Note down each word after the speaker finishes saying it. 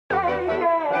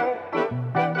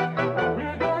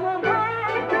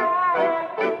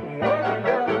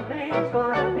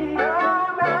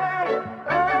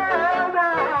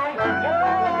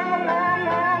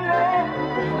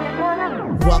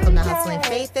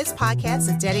This podcast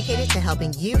is dedicated to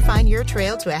helping you find your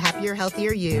trail to a happier,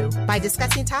 healthier you by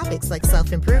discussing topics like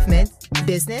self-improvement,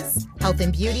 business, health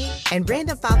and beauty, and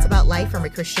random thoughts about life from a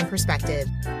Christian perspective.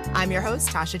 I'm your host,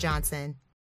 Tasha Johnson.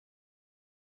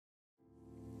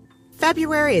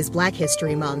 February is Black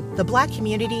History Month. The Black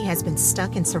community has been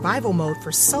stuck in survival mode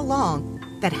for so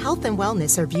long that health and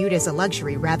wellness are viewed as a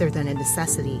luxury rather than a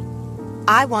necessity.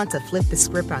 I want to flip the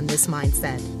script on this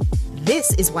mindset.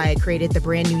 This is why I created the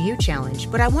Brand New You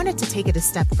Challenge, but I wanted to take it a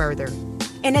step further.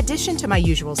 In addition to my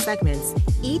usual segments,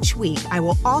 each week I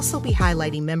will also be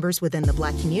highlighting members within the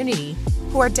Black community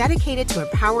who are dedicated to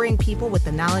empowering people with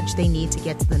the knowledge they need to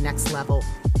get to the next level.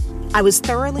 I was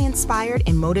thoroughly inspired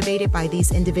and motivated by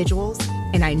these individuals,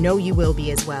 and I know you will be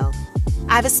as well.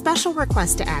 I have a special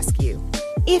request to ask you.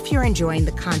 If you're enjoying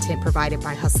the content provided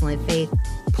by Hustle and Faith,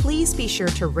 please be sure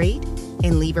to rate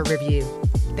and leave a review.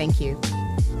 Thank you.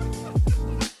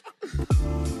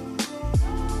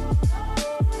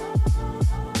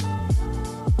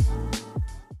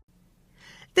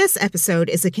 This episode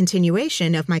is a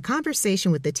continuation of my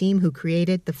conversation with the team who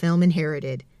created the film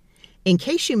Inherited. In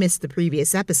case you missed the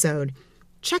previous episode,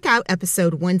 check out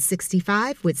episode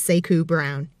 165 with Sekou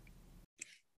Brown.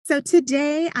 So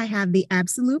today I have the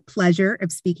absolute pleasure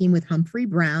of speaking with Humphrey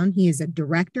Brown. He is a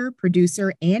director,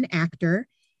 producer, and actor,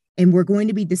 and we're going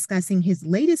to be discussing his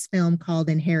latest film called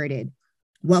Inherited.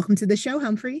 Welcome to the show,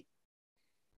 Humphrey.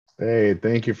 Hey,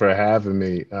 thank you for having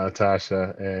me,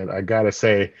 Tasha. And I gotta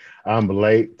say, I'm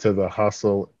late to the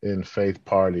Hustle and Faith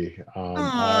party.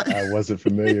 I wasn't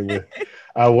familiar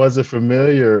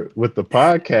with, the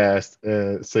podcast.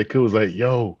 Sekou was like,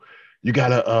 "Yo, you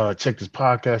gotta check this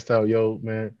podcast out, yo,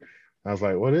 man." I was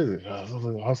like, "What is it?"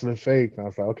 Hustle and Faith. And I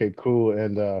was like, "Okay, cool."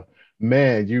 And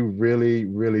man, you really,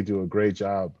 really do a great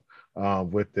job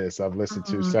with this. I've listened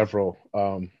to several.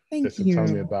 Thank you. Tell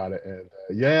me about it. And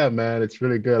yeah, man, it's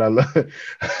really good. I love it.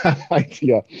 I like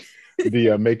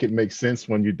the Make It Make Sense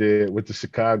one you did with the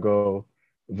Chicago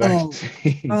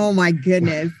vaccine. Oh my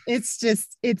goodness.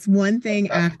 It's one thing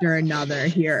after another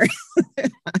here.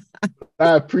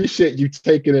 I appreciate you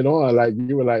taking it on. Like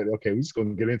you were like, okay, we're just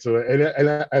gonna get into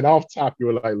it. And off top, you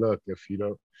were like, look, if you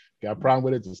don't got a problem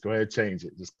with it, just go ahead and change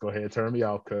it. Just go ahead and turn me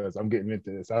off because I'm getting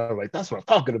into this. I was like, that's what I'm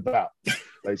talking about.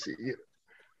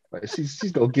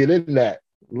 She's gonna get in that,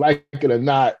 like it or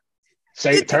not.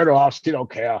 Turn her off. She don't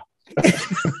care.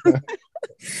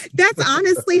 That's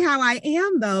honestly how I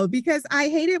am, though, because I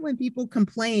hate it when people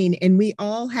complain, and we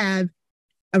all have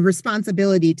a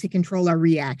responsibility to control our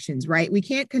reactions, right? We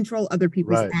can't control other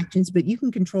people's actions, but you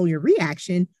can control your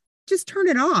reaction. Just turn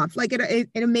it off. Like it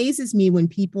amazes me when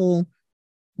people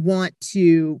want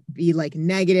to be like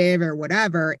negative or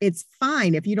whatever. It's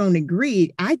fine if you don't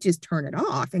agree. I just turn it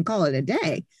off and call it a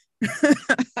day.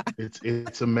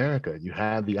 It's America. You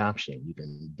have the option. You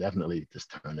can definitely just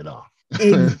turn it off.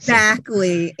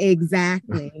 Exactly.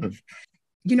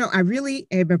 You know, I really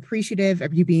am appreciative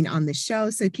of you being on the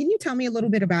show. So can you tell me a little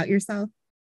bit about yourself?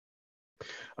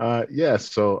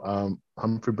 So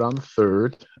Humphrey Brown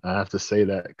III. I have to say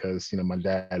that because, my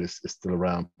dad is still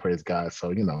around, praise God.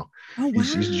 So,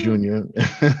 he's junior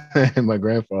and my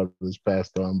grandfather was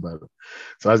passed on. But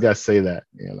so I just got to say that,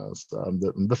 so I'm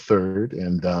the third.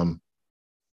 And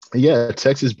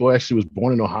Texas boy. Actually was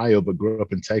born in Ohio, but grew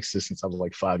up in Texas since I was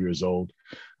like 5 years old.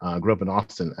 Grew up in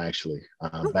Austin, actually,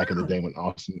 back in the day when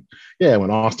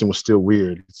Austin was still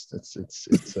weird. It's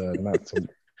not so.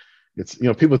 It's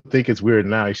people think it's weird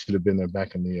now. You should have been there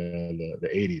back in the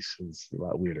 80s. It's a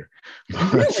lot weirder.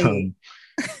 Really?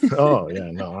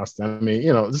 Austin. I mean,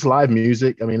 just live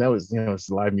music. I mean, that was it's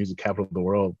the live music capital of the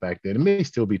world back then. It may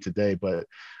still be today, but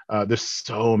there's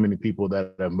so many people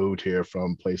that have moved here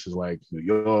from places like New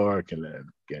York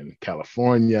and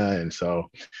California, and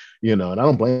so and I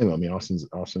don't blame them. I mean, Austin's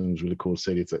a really cool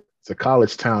city. It's a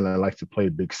college town, and I like to play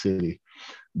big city.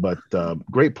 But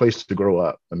great place to grow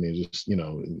up. I mean, just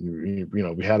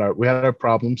we had our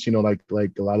problems, like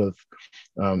a lot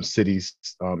of cities,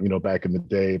 back in the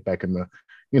day, back in the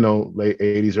late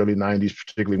 80s, early 90s,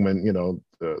 particularly when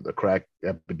the crack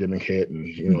epidemic hit,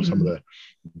 and some of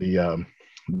the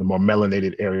more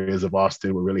melanated areas of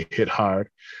Austin were really hit hard,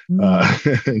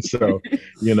 and so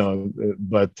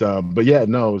but yeah,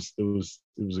 no, it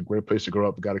was a great place to grow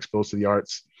up. I got exposed to the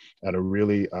arts at a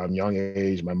really young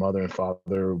age. My mother and father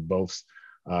were both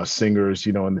singers,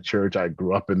 in the church. I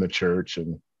grew up in the church,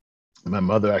 and my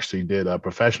mother actually did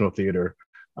professional theater.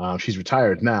 She's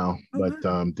retired now, but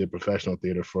did professional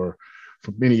theater for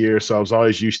many years. So I was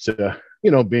always used to,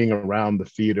 being around the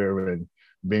theater and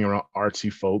being around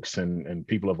artsy folks and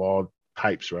people of all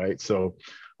types, right? So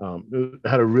I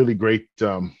had a really great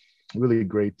really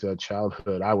great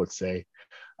childhood, I would say,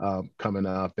 coming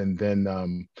up. And then,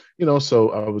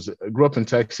 so I grew up in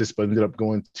Texas, but ended up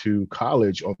going to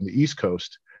college on the East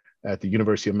Coast at the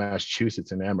University of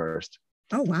Massachusetts in Amherst.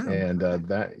 Oh, wow. And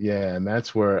and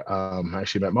that's where I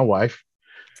actually met my wife.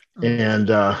 Oh.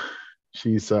 And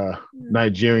she's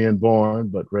Nigerian born,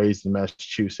 but raised in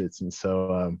Massachusetts. And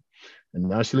so, and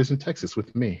now she lives in Texas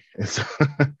with me. And so,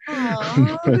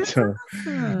 that's awesome.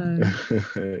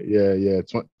 yeah,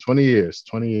 20 years,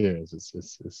 20 years. It's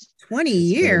 20 it's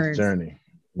years. been a journey.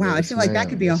 Wow, I Yes, feel like that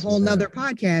could be a yes, whole nother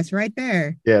podcast right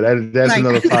there. Yeah, that's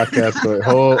another podcast for it.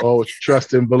 Oh,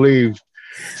 trust and believe.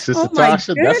 Sister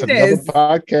Tasha, that's another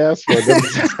podcast for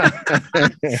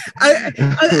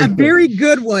a very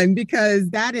good one, because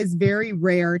that is very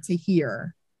rare to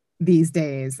hear these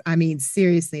days. I mean,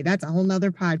 seriously, that's a whole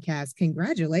nother podcast.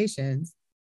 Congratulations.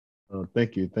 Oh,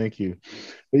 thank you.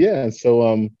 But yeah,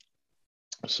 so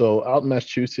out in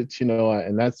Massachusetts,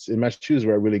 and that's in Massachusetts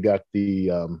where I really got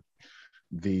the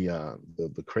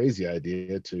crazy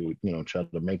idea to try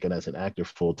to make it as an actor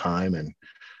full time, and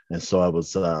so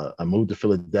I moved to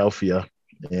Philadelphia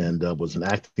and was an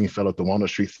acting fellow at the Walnut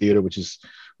Street Theater, which is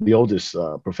the oldest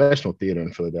professional theater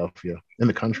in Philadelphia, in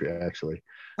the country actually.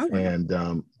 Okay.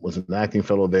 And was an acting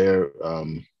fellow there,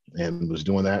 and was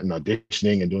doing that and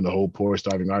auditioning and doing the whole poor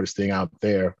starving artist thing out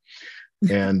there.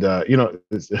 And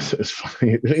it's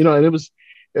funny, and it was,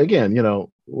 again,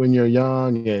 when you're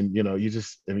young and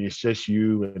it's just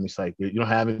you, and it's like you don't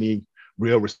have any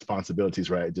real responsibilities,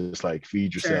 right? Just like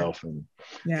feed yourself, and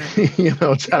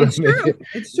try to make it.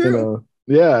 It's true.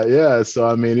 Yeah. So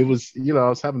I mean, it was, I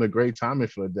was having a great time in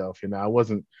Philadelphia. Now I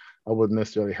wasn't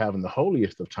necessarily having the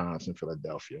holiest of times in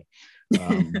Philadelphia,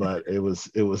 but it was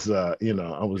I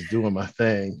was doing my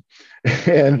thing,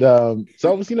 and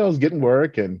so I was getting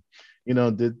work, and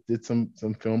did some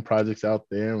film projects out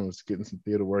there, and was getting some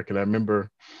theater work. And I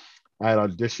remember I had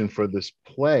auditioned for this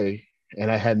play,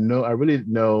 and I really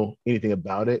didn't know anything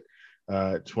about it.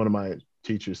 It's one of my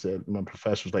teachers said, my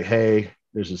professor was like, "Hey,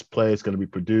 there's this play. It's going to be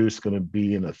produced, going to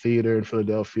be in a theater in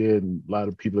Philadelphia, and a lot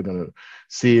of people are going to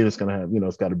see it. It's going to have,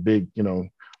 it's got a big,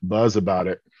 buzz about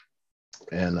it,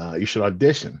 and you should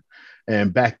audition."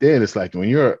 And back then, it's like when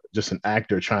you're just an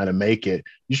actor trying to make it,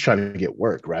 you're just trying to get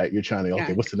work, right? You're trying to,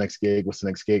 okay, what's the next gig?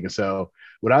 And so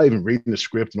without even reading the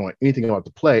script and knowing anything about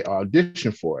the play, I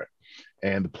auditioned for it.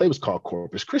 And the play was called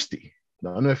Corpus Christi. Now,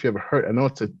 I don't know if you ever heard. I know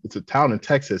it's a town in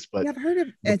Texas, but I've heard of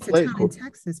it's a town in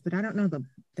Texas, but I don't know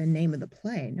the name of the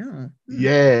play. No.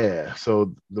 Yeah.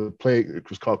 So the play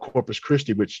was called Corpus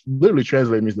Christi, which literally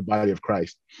translated means the body of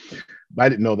Christ. But I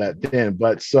didn't know that then.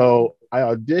 But so I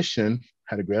auditioned,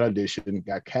 had a great audition,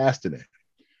 got cast in it.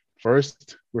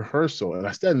 First rehearsal, and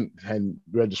I still hadn't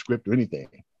read the script or anything.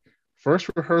 First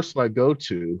rehearsal I go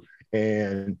to,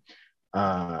 and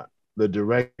the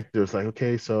director is like,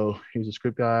 "Okay, so here's the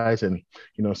script, guys, and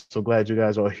so glad you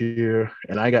guys are here."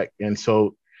 And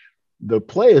so the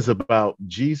play is about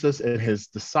Jesus and his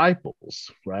disciples,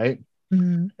 right?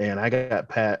 Mm-hmm. And I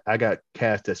got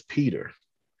cast as Peter,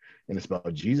 and it's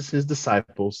about Jesus and his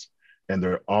disciples, and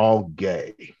they're all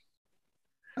gay.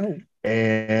 Oh,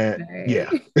 and yeah.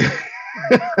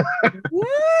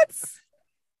 What?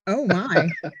 Oh my.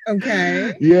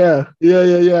 Okay. Yeah.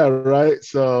 Right.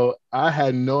 So I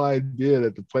had no idea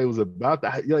that the play was about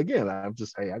that. Again, I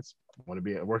just want to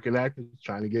be a working actor,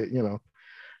 trying to get,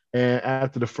 And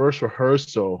after the first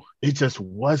rehearsal, it just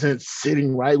wasn't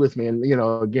sitting right with me. And,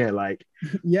 again, like,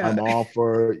 I'm all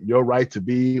for your right to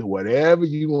be whatever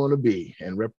you want to be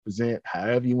and represent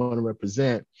however you want to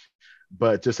represent.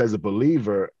 But just as a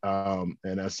believer, and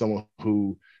as someone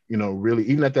who, really,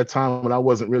 even at that time when I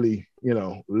wasn't really,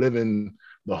 living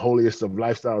the holiest of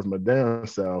lifestyles, my damn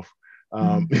self,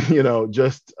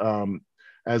 just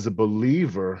as a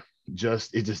believer, it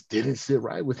just didn't sit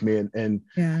right with me. And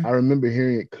I remember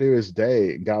hearing it clear as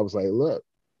day. God was like, "Look,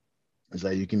 it's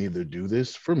like, you can either do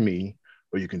this for me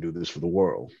or you can do this for the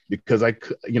world." Because it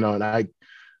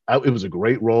was a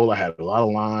great role. I had a lot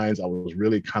of lines. I was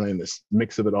really kind of in this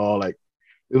mix of it all. Like,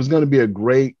 it was going to be a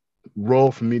great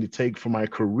role for me to take for my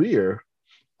career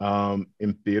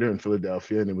in theater in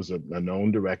Philadelphia. And it was a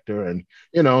known director. And,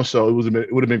 so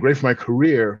it would have been great for my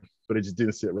career, but it just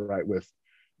didn't sit right with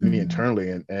me internally.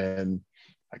 And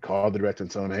I called the director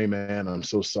and told him, "Hey man, I'm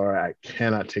so sorry. I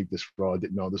cannot take this role. I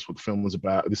didn't know this is what the film was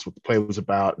about. This is what the play was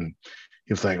about." And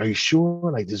he was like, "Are you sure?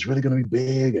 Like, this is really going to be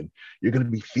big and you're going to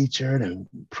be featured and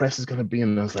press is going to be."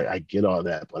 And I was like, "I get all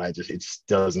that, but it just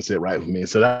doesn't sit right with me."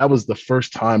 So that was the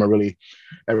first time I really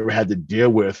ever had to deal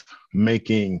with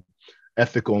making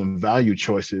ethical and value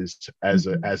choices as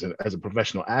a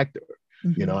professional actor,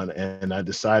 and I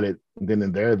decided then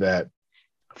and there that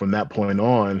from that point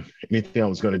on, anything I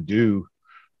was going to do,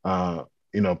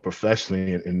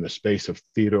 professionally in the space of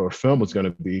theater or film was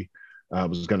going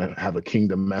to have a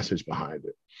kingdom message behind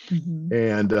it. Mm-hmm.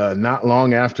 And not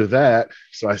long after that,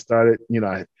 so I started,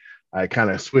 I kind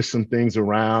of switched some things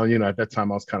around. At that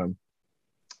time I was kind of,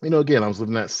 again, I was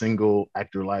living that single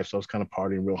actor life. So I was kind of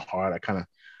partying real hard.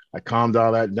 I calmed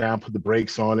all that down, put the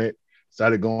brakes on it,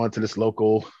 started going to this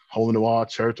local hole in the wall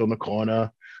church on the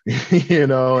corner,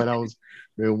 and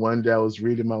one day I was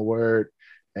reading my word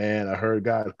and I heard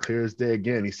God clear as day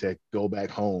again. He said, go back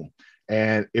home.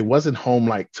 And it wasn't home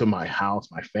like to my house,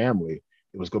 my family.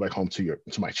 It was go back home to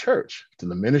my church, to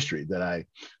the ministry that I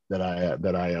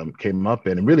came up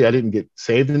in. And really, I didn't get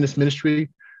saved in this ministry,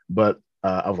 but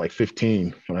I was like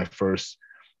 15 when I first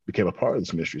became a part of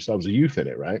this ministry. So I was a youth in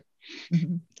it, right?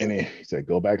 Mm-hmm. And he said,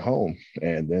 go back home.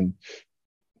 And then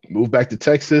moved back to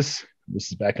Texas.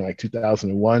 This is back in like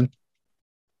 2001.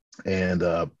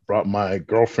 And brought my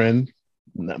girlfriend,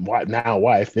 now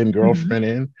wife, then girlfriend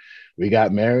in. We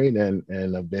got married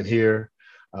and I've been here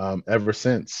ever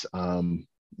since.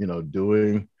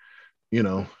 Doing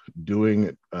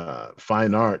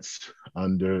fine arts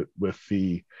with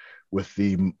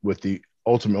the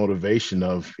ultimate motivation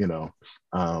of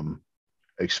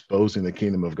exposing the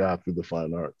kingdom of God through the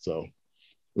fine arts. So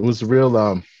it was a real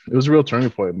turning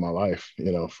point in my life,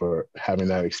 for having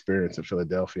that experience in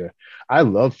Philadelphia. I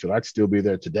love Philly. I'd still be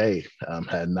there today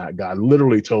had not God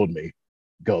literally told me,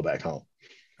 go back home.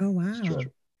 Oh, wow.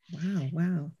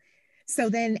 Wow. So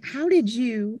then how did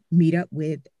you meet up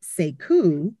with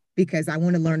Sekou? Because I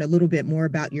want to learn a little bit more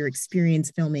about your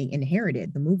experience filming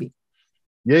Inherited, the movie.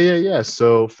 Yeah.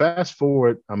 So fast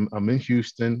forward, I'm in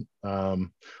Houston.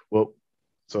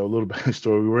 So a little bit of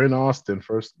story. We were in Austin,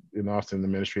 first in Austin, the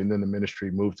ministry, and then the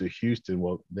ministry moved to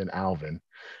Houston, then Alvin.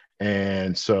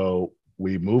 And so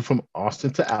we moved from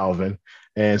Austin to Alvin,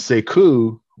 and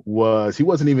Sekou he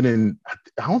wasn't even in,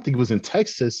 I don't think he was in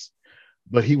Texas,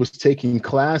 but he was taking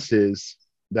classes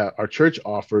that our church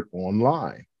offered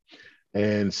online.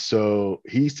 And so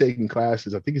he's taking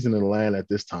classes, I think he's in Atlanta at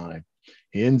this time.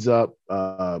 He ends up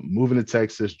moving to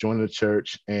Texas, joining the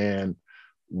church, and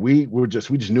we just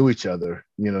knew each other.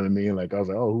 You know what I mean? Like I was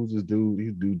like, oh, who's this dude?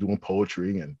 He's doing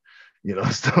poetry and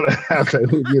stuff like that. I was like, I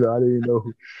didn't even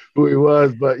know who he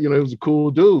was, but he was a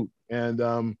cool dude.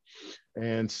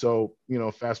 And so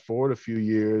fast forward a few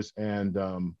years, and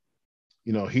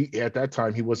he at that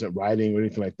time he wasn't writing or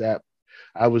anything like that.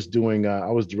 I was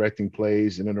directing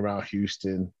plays in and around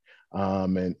Houston,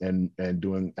 and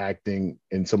doing acting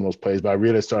in some of those plays, but I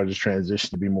really started to transition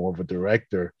to be more of a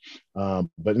director. But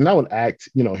I would act,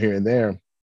 here and there.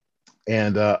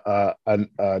 And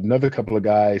another couple of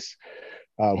guys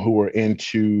who were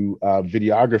into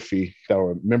videography that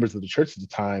were members of the church at the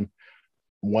time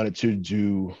wanted to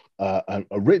do a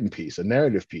written piece, a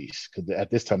narrative piece, because at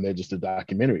this time they're just the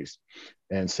documentaries.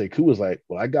 And Sekou was like,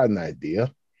 well, I got an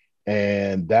idea.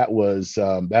 And that was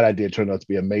that idea turned out to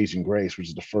be Amazing Grace, which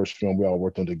is the first film we all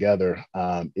worked on together.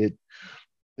 It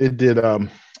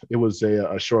was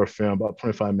a short film, about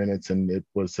 25 minutes, and it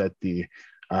was at the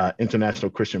International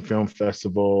Christian Film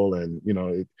Festival. And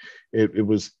it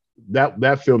was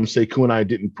that film Sekou and I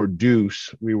didn't produce.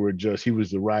 He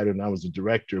was the writer and I was the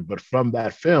director. But from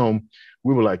that film,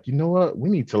 we were like, you know what, we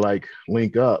need to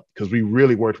link up, because we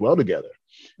really worked well together.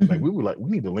 Mm-hmm. We were like,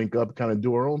 we need to link up and kind of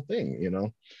do our own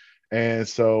thing, And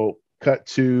so cut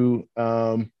to,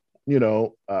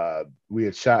 we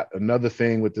had shot another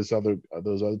thing with those other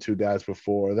two guys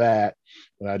before that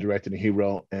when I directed and he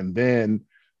wrote. And then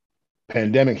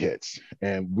pandemic hits,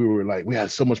 and we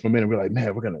had so much momentum. We're like,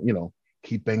 man, we're going to,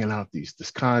 keep banging out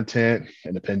this content.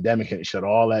 And the pandemic hit and shut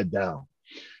all that down.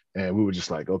 And we were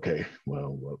just like, okay,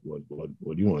 well,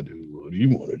 what do you want to do? What do you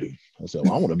want to do? I said,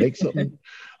 well, I want to make something.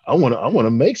 I want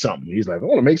to make something. He's like, I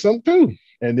want to make something too.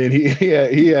 And then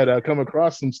he had come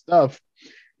across some stuff.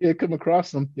 He had come across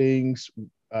some things,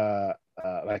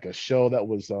 like a show that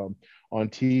was on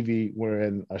TV,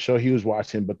 wherein a show he was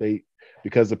watching, but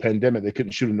because of the pandemic, they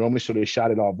couldn't shoot it normally, so they shot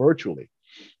it all virtually.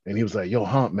 And he was like, yo,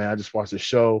 Hump, man, I just watched the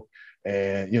show,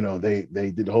 and they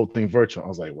did the whole thing virtual. I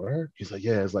was like, what? He's like,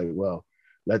 yeah. It's like, well,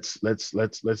 let's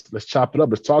chop it up.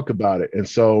 Let's talk about it. And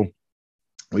so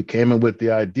we came in with the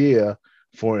idea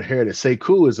for Inherited.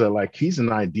 Sekou is he's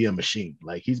an idea machine.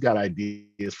 Like he's got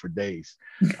ideas for days.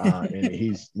 And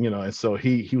he's, and so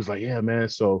he was like, yeah, man.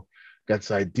 So got this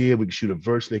idea. We could shoot a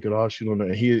verse. They could all shoot on it.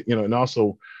 And he, and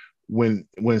also when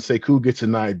Sekou gets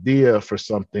an idea for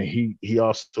something, he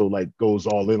also goes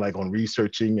all in on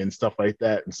researching and stuff like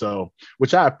that. And so,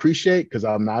 which I appreciate, because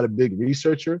I'm not a big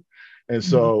researcher. And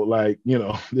so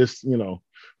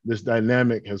this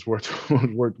dynamic has worked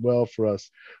worked well for us.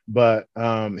 But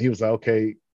he was like,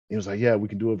 okay. He was like, yeah, we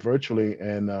can do it virtually.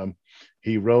 And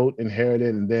he wrote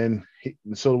Inherited, and then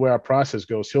so the way our process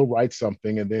goes, he'll write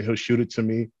something and then he'll shoot it to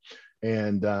me.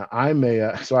 And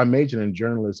so I majored in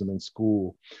journalism in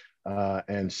school.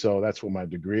 And so that's what my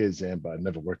degree is in, but I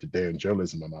never worked a day in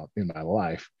journalism in my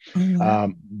life. Oh,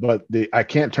 wow. But I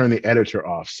can't turn the editor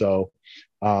off. So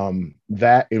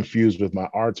that infused with my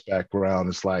arts background,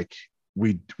 it's like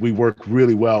we work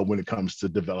really well when it comes to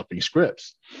developing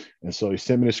scripts. And so he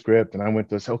sent me the script, and I went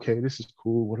to say, okay, this is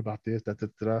cool. What about this? Da, da,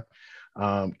 da,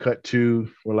 da. Cut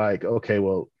to, we're like, okay,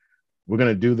 well, we're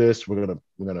gonna do this. We're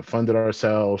gonna fund it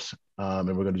ourselves, and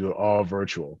we're gonna do it all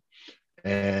virtual.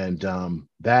 And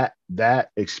that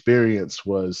experience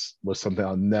was something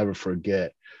I'll never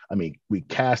forget. I mean, we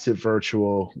cast it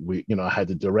virtual. I had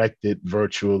to direct it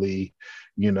virtually.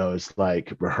 It's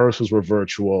like rehearsals were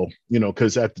virtual.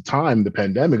 Because at the time, the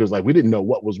pandemic was like we didn't know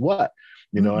what was what.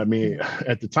 I mean,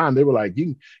 at the time they were like,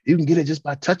 you can get it just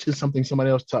by touching something somebody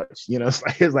else touched.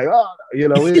 It's like oh, you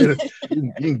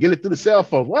can get it through the cell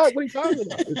phone. What are you talking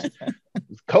about?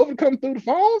 It's COVID come through the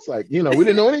phones? Like, we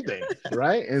didn't know anything,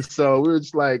 right? And so we were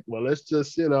just like, well, let's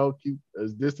just, keep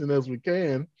as distant as we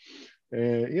can.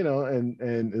 And,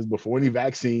 and it's before any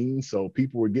vaccines. So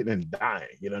people were getting and dying,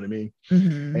 you know what I mean?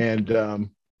 Mm-hmm. And,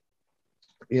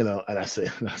 and I say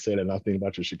that nothing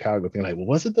about your Chicago thing. Like, well,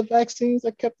 was it the vaccines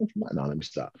that kept them from? No, let me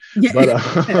stop. Yeah.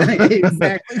 But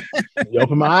exactly. You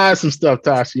open my eyes some stuff,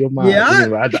 Tasha. You open my eyes.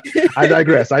 Anyway, I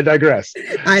digress.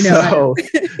 I know.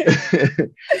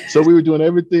 So we were doing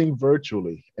everything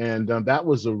virtually, and that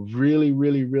was a really,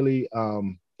 really, really.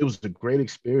 It was a great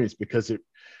experience because it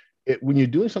when you're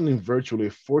doing something virtually,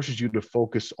 it forces you to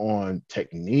focus on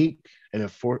technique, and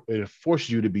it forces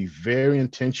you to be very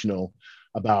intentional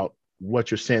about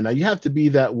what you're saying. Now you have to be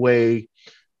that way,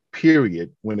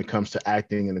 period, when it comes to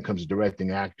acting and it comes to directing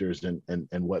actors and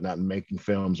whatnot, and making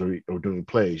films or doing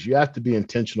plays. You have to be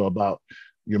intentional about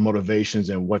your motivations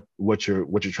and what you're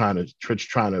trying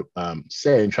to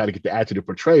say and try to get the actor to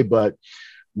portray. But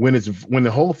when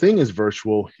the whole thing is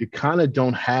virtual, you kind of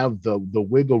don't have the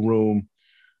wiggle room.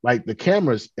 Like the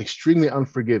camera is extremely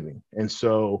unforgiving, and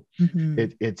so mm-hmm.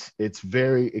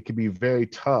 it can be very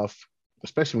tough,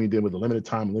 especially when you deal with a limited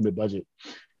time, limited budget.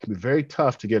 It can be very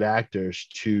tough to get actors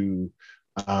to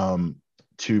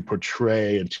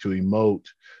portray and to emote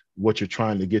what you're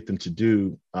trying to get them to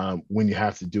do when you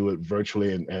have to do it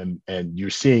virtually, and you're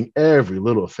seeing every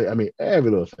little thing. I mean, every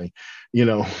little thing,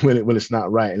 when it's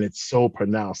not right, and it's so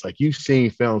pronounced. Like you've seen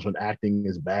films when acting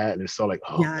is bad, and it's so like,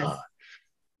 oh yes. God,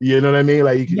 you know what I mean?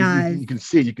 Like you can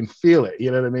see it, you can feel it.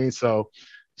 You know what I mean? So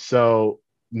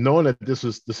knowing that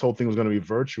this whole thing was going to be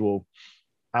virtual,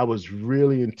 I was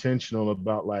really intentional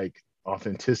about like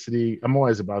authenticity. I'm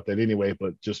always about that anyway,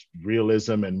 but just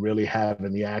realism and really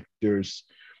having the actors,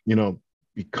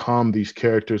 become these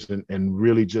characters and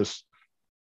really just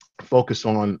focus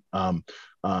on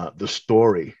the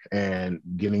story and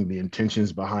getting the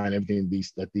intentions behind everything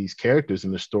that these characters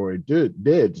in the story did.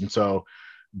 And so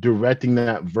directing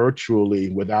that virtually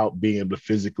without being able to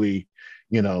physically,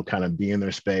 kind of be in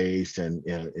their space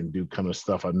and do kind of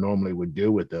stuff I normally would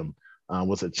do with them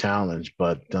was a challenge,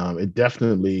 but it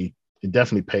definitely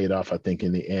paid off, I think,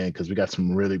 in the end, because we got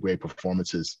some really great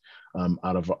performances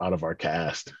out of our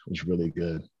cast. It was really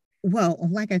good. Well,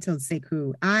 like I told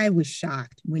Sekou, I was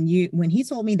shocked when he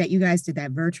told me that you guys did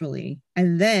that virtually,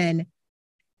 and then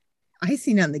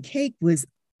icing on the cake was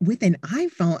with an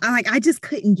iPhone. I just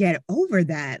couldn't get over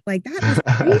that. Like that was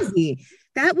crazy.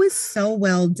 That was so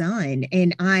well done,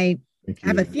 and I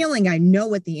have a feeling I know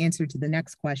what the answer to the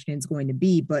next question is going to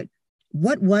be, but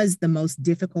what was the most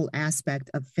difficult aspect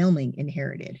of filming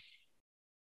Inherited?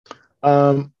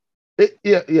 Of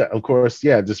course.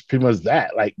 Yeah. Just pretty much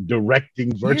that, like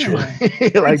directing virtually,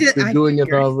 like doing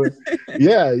it over.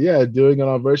 Doing it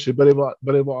on virtually. But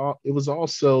it was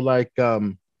also like,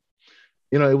 it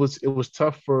was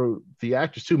tough for the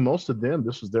actors too. Most of them,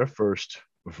 this was their first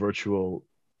virtual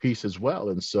piece as well.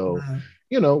 And so,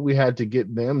 we had to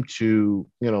get them to,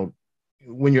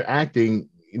 when you're acting,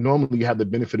 normally you have the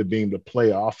benefit of being able to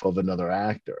play off of another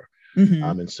actor.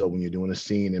 Mm-hmm. And so when you're doing a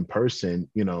scene in person,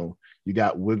 you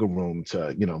got wiggle room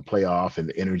to, play off, and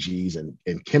the energies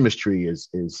and chemistry is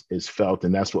felt.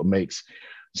 And that's what makes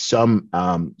some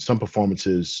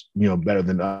performances, better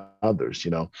than others,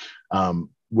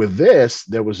 with this,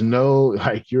 there was no,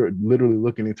 like, you're literally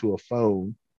looking into a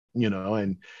phone,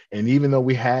 and even though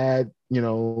we had,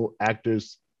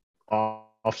 actors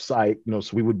off site, so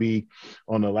we would be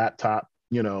on a laptop,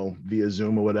 via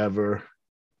Zoom or whatever,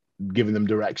 giving them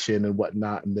direction and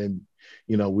whatnot. And then,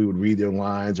 we would read their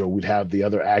lines, or we'd have the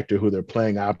other actor who they're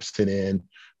playing opposite in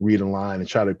read a line and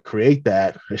try to create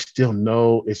that.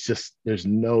 There's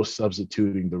no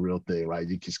substituting the real thing, right?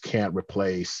 You just can't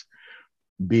replace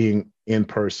being in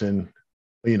person,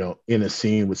 in a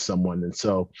scene with someone. And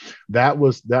so that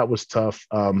was tough.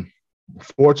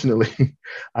 Fortunately,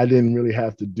 I didn't really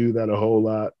have to do that a whole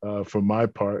lot for my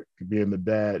part, being the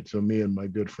dad. So me and my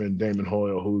good friend Damon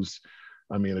Hoyle, who's,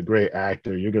 a great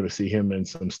actor. You're going to see him in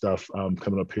some stuff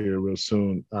coming up here real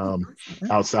soon,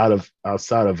 outside of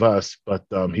us. But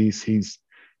he's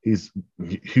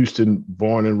Houston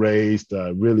born and raised,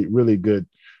 really good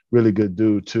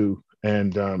dude too.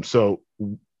 And so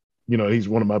he's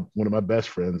one of my best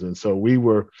friends. And so we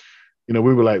were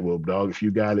like, well, dog, if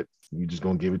you got it, you just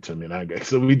gonna give it to me. And I guess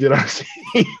so. We did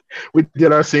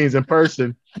our scenes in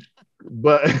person,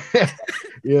 but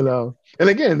and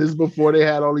again, this is before they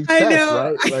had all these tests,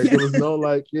 right? Like there was no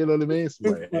you know what I mean? It's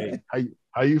like, hey,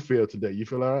 how you feel today? You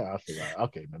feel all right? I feel all right.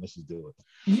 Okay, man, let's just do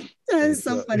it. It's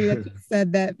so funny that you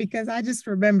said that, because I just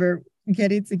remember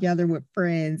getting together with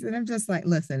friends, and I'm just like,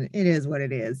 listen, it is what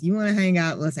it is. You want to hang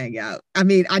out? Let's hang out. I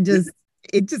mean,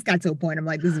 it just got to a point. I'm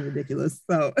like, this is ridiculous.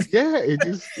 So yeah, it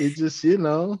just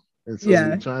And so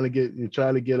you're trying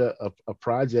to get a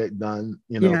project done,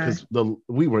 because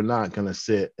we were not going to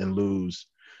sit and lose.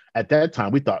 At that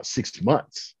time, we thought 6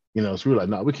 months, so we were like,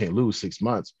 no, we can't lose 6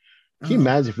 months. Can you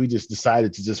imagine if we just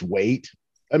decided to just wait?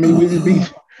 I mean, we'd be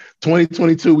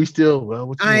 2022. We still, well,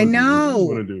 what you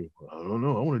want to do? I don't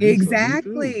know. I want to do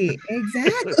exactly.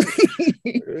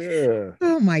 Yeah.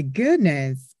 Oh my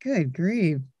goodness. Good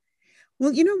grief.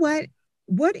 Well, you know what?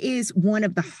 What is one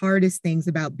of the hardest things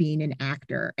about being an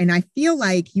actor? And I feel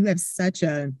like you have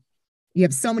so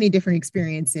many different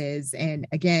experiences. And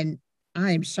again,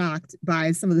 I am shocked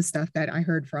by some of the stuff that I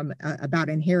heard from about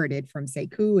Inherited from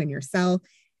Sekou and yourself.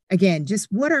 Again, just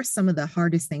what are some of the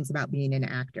hardest things about being an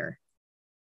actor?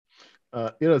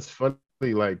 It's funny,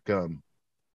 like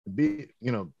being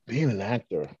an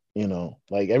actor,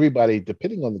 like everybody,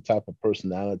 depending on the type of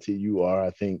personality you are,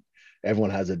 I think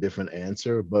everyone has a different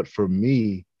answer. But for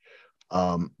me,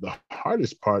 the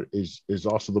hardest part is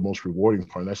also the most rewarding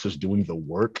part. And that's just doing the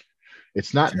work.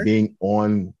 It's not being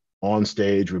on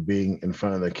stage or being in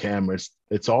front of the camera.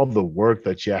 It's all the work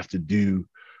that you have to do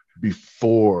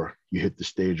before you hit the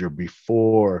stage or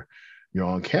before you're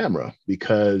on camera.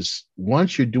 Because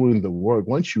once you're doing the work,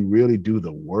 once you really do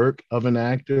the work of an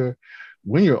actor,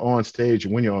 when you're on stage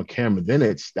and when you're on camera, then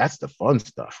that's the fun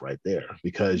stuff right there,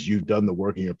 because you've done the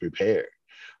work and you're prepared.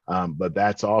 But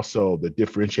that's also the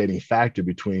differentiating factor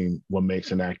between what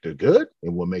makes an actor good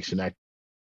and what makes an actor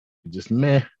just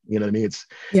meh. You know what I mean? It's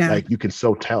like you can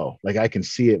so tell. Like I can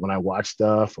see it when I watch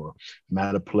stuff or I'm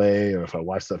at a play, or if I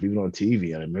watch stuff even on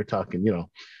TV. And they're talking,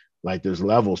 like there's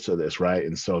levels to this, right?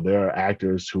 And so there are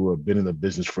actors who have been in the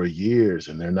business for years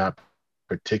and they're not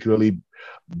particularly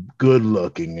good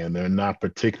looking and they're not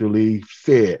particularly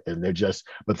fit, and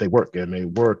but they work and they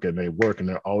work and they work and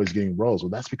they're always getting roles.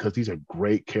 Well, that's because these are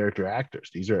great character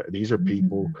actors. These are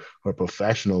people who are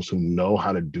professionals who know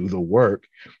how to do the work,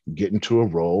 get into a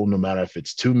role, no matter if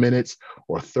it's 2 minutes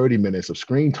or 30 minutes of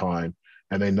screen time,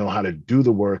 and they know how to do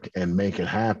the work and make it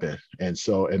happen. And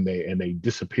so, and they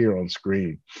disappear on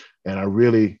screen. And I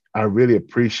really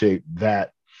appreciate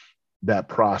that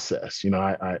process.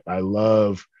 I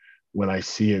love when I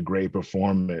see a great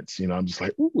performance, I'm just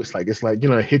like, ooh, it's like,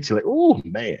 it hits you like, oh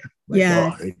man, like,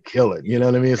 oh, they kill it. You know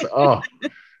what I mean? It's like, oh,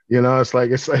 it's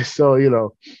like, so, I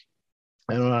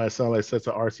don't know, I sound like such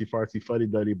an artsy fartsy fuddy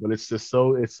duddy, but it's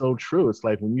so true. It's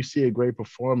like when you see a great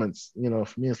performance,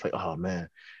 for me, it's like, oh man.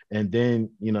 And then,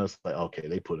 it's like, okay,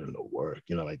 they put in the work,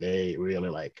 like they really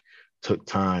like took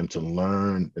time to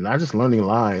learn, and not just learning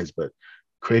lines, but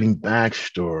creating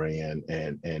backstory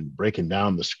and breaking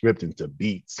down the script into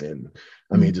beats. And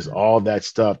I mean, just all that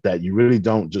stuff that you really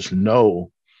don't just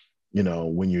know,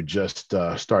 when you're just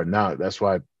starting out. That's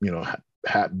why,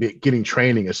 getting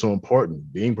training is so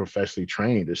important. Being professionally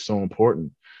trained is so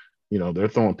important. They're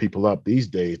throwing people up these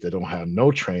days that don't have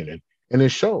no training, and it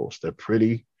shows. They're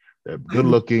pretty, they're good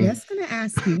looking. I'm just going to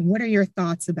ask you, what are your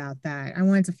thoughts about that? I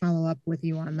wanted to follow up with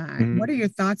you on that. Mm-hmm. What are your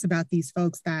thoughts about these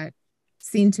folks that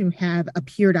seem to have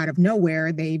appeared out of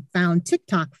nowhere? They found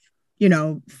TikTok,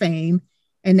 fame,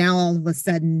 and now all of a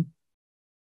sudden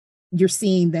you're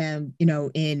seeing them,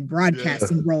 in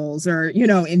broadcasting roles or,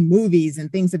 in movies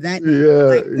and things of that. What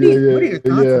are your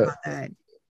thoughts about that?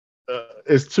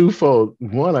 It's twofold.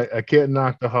 One, I can't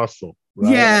knock the hustle.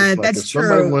 Right? Yeah, like that's if true.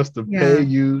 Somebody wants to pay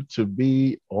you to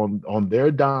be on their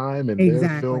dime and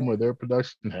their film or their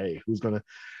production. Hey, who's gonna,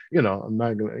 I'm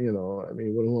not gonna, I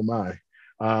mean, who am I?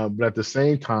 But at the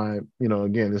same time, you know,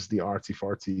 again, it's the artsy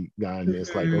fartsy guy, and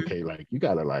it's like, Mhm. okay, you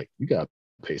gotta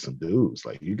pay some dues,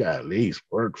 like you gotta at least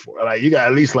work for it, like you gotta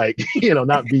at least like you know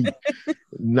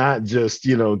not just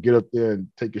you know get up there and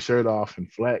take your shirt off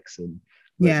and flex and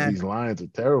like Yeah. these lines are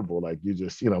terrible, like you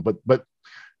just you know, but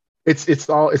it's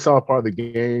all part of the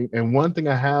game. And one thing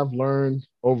I have learned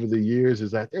over the years is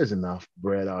that there's enough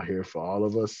bread out here for all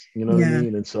of us. You know what I Yeah.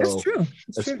 mean? And That's so, true.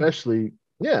 That's true. especially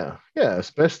yeah,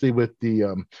 especially with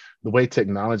the way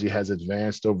technology has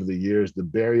advanced over the years, the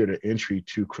barrier to entry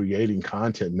to creating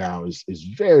content now is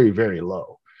very very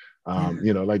low. Yeah.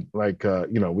 You know,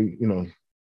 you know we you know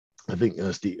I think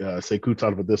Sekou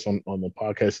talked about this on the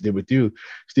podcast he did with you.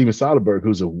 Steven Soderbergh,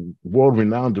 who's a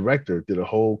world-renowned director, did a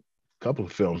whole couple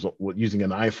of films using an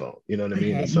iPhone. You know what I I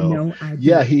mean? And had so, no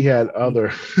yeah, idea. he had other,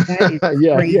 That is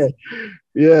yeah, crazy.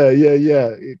 yeah.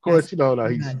 Of That's course, you know, no,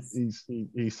 nuts. he's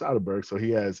Soderbergh, so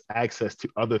he has access to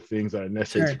other things that are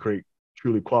necessary to Sure. create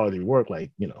truly quality work,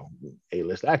 like you know,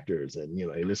 A-list actors and you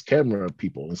know, A-list camera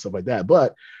people and stuff like that.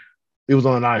 But it was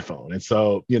on an iPhone. And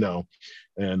so, you know,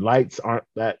 and lights aren't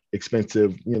that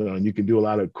expensive, you know, and you can do a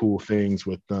lot of cool things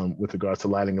with regards to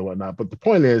lighting and whatnot. But the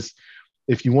point is,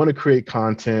 if you want to create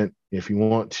content, if you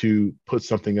want to put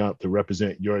something up to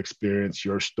represent your experience,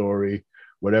 your story,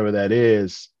 whatever that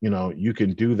is, you know, you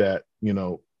can do that, you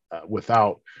know,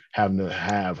 without having to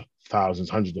have thousands,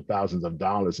 hundreds of thousands of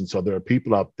dollars. And so there are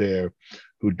people out there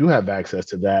who do have access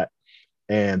to that,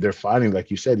 and they're finding, like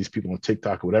you said, these people on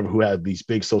TikTok or whatever who have these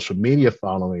big social media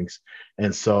followings.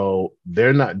 And so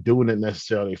they're not doing it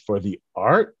necessarily for the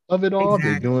art of it all.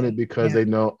 They're doing it Exactly. because Yeah. they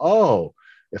know, oh,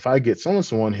 if I get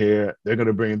someone here, they're going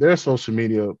to bring their social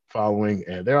media following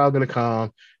and they're all going to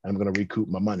come and I'm going to recoup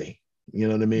my money. You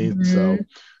know what I mean? Mhm. So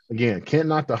again, can't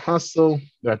knock the hustle,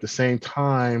 but at the same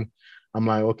time, I'm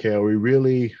like, okay, are we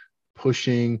really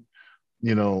pushing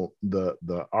you know the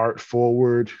art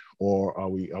forward, or are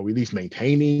we at least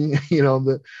maintaining you know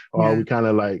the, or are Yeah. we kind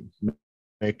of like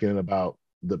making it about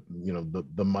the you know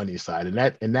the money side,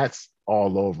 and that's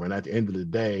all over. And at the end of the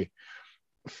day,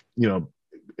 you know,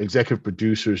 executive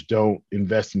producers don't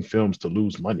invest in films to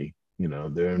lose money. You know,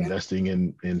 they're Yeah. investing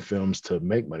in films to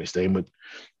make money. Same with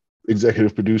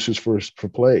executive producers for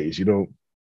plays. You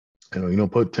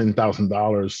don't put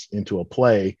 $10,000 into a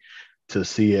play to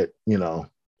see it, you know,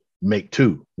 make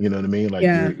two. You know what I mean? Like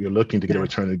Yeah. you're looking to get a Yeah.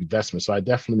 return on investment. So I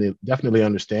definitely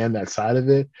understand that side of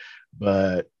it.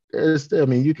 But I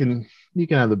mean, you can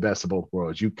have the best of both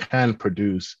worlds. You can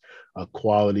produce a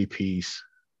quality piece,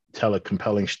 tell a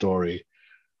compelling story,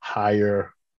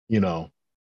 hire, you know,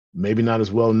 maybe not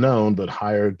as well known, but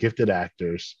hire gifted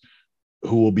actors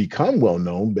who will become well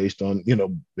known based on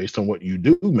based on what you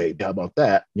do. Maybe how about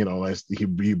that? You know, as you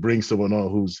bring someone on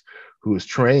who is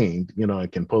trained, you know,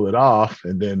 and can pull it off,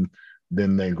 and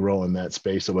then they grow in that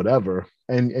space or whatever,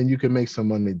 and you can make some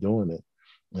money doing it.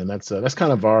 And that's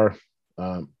kind of our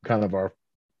kind of our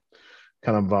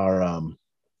kind of our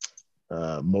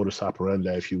modus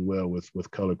operandi, if you will, with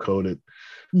color coded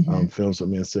Mhm. films with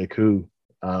me and Sekou.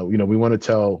 You know, we want to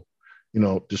tell, you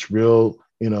know, just real,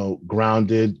 you know,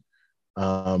 grounded,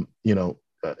 you know,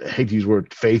 I hate to use the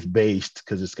word faith based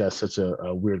because it's got such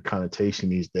a weird connotation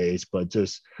these days, but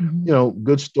just, you Mhm. know,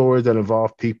 good stories that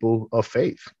involve people of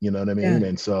faith, you know what I Yeah. mean?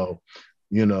 And so,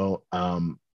 you know,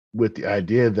 with the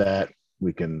idea that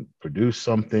we can produce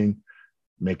something,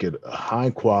 make it a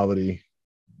high quality,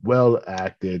 well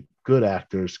acted, good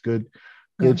actors, Yeah.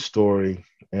 good story,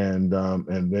 and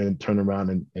then turn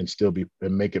around and still be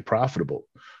and make it profitable.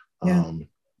 Yeah. Um,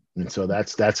 and so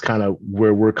that's kind of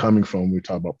where we're coming from. We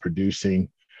talk about producing,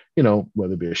 you know,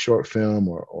 whether it be a short film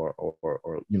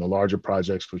or you know larger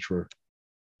projects, which we're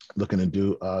looking to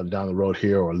do down the road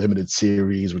here, or a limited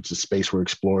series, which is space we're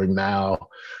exploring now.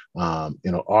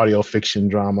 You know, audio fiction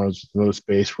dramas, another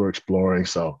space we're exploring.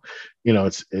 So, you know,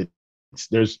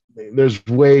 there's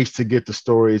ways to get the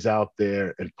stories out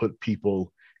there and put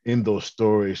people in those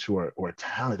stories who are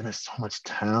talented. There's so much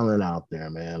talent out there,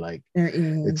 man. Like There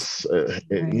is. you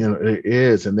Right. know, it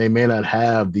is, and they may not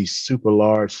have these super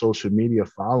large social media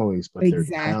followings, but they're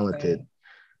talented.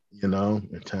 Exactly. You know,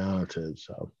 they're talented.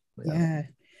 So yeah. Yeah.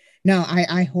 No,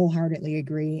 I wholeheartedly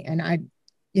agree. And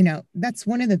that's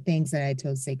one of the things that I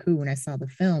told Sekou when I saw the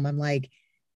film. I'm like,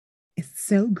 it's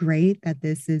so great that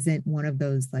this isn't one of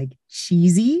those like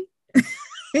cheesy,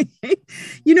 you know,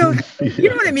 you know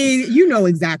Yeah. what I mean? You know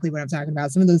exactly what I'm talking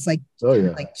about. Some of those like Oh kind of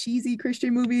yeah. like cheesy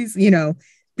Christian movies,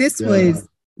 this Yeah. was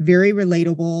very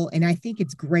relatable. And I think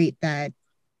it's great that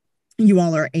you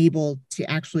all are able to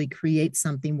actually create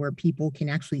something where people can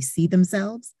actually see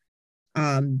themselves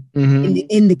in Hmm.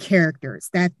 in the characters.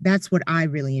 That's what I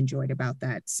really enjoyed about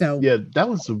that. So Yeah, that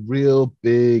was a real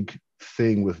big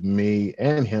thing with me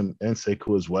and him and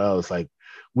Sekou as well. It's like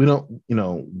we don't,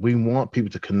 we want people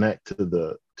to connect to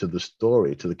the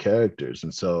story, to the characters.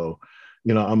 And so,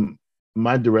 I'm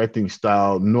my directing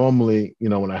style normally,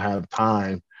 when I have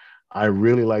time, I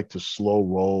really like to slow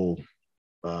roll.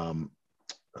 um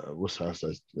what's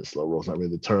the slow roll is not really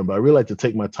the term, but I really like to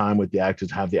take my time with the actors,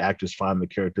 have the actors find the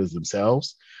characters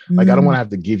themselves. Like I don't want mm, to have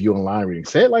to give you a line reading.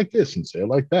 Say it like this and say it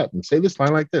like that and say this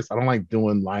line like this. I don't like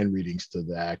doing line readings to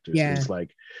the actors because yeah, it's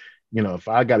like, if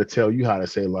I got to tell you how to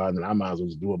say a line, then I might as well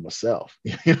just do it myself.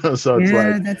 So it's yeah,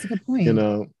 like, that's a good you point.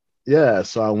 know, yeah.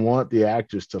 So I want the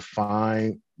actors to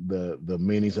find the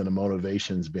meanings and the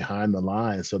motivations behind the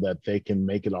line so that they can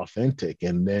make it authentic.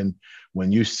 And then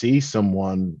when you see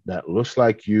someone that looks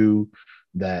like you,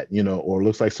 that or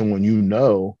looks like someone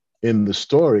in the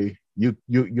story,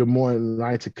 you're more in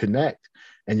line to connect,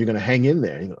 and you're going to hang in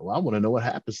there. Well, I want to know what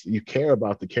happens. You care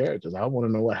about the characters. I want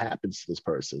to know what happens to this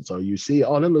person. So you see,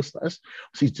 oh, that looks like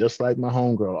she's just like my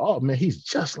homegirl. Oh man, he's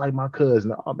just like my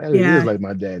cousin. Oh man, it is Yeah. like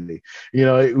my daddy. We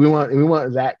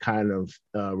want that kind of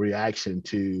reaction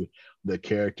to the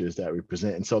characters that we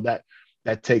present, and so that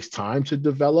takes time to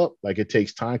develop. Like it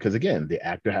takes time because again, the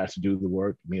actor has to do the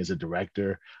work. Me as a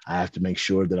director, I have to make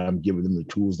sure that I'm giving them the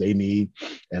tools they need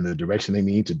and the direction they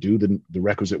need to do the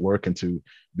requisite work and to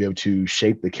be able to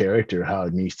shape the character how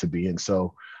it needs to be. And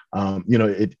so,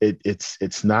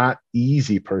 it's not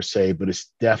easy per se, but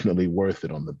it's definitely worth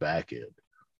it on the back end.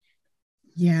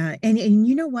 Yeah. And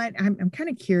you know what? I'm kind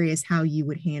of curious how you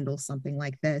would handle something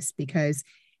like this because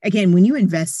again, when you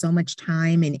invest so much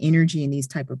time and energy in these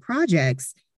type of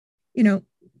projects, you know,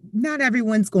 not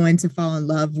everyone's going to fall in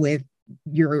love with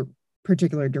your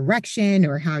particular direction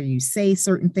or how you say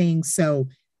certain things. So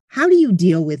how do you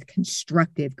deal with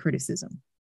constructive criticism?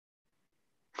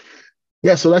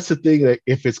 Yeah, so that's the thing, that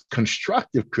if it's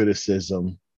constructive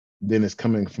criticism, then it's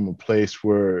coming from a place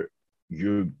where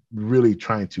you're really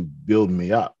trying to build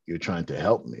me up. You're trying to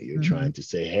help me. You're Mm-hmm. trying to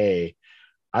say, hey,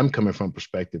 I'm coming from a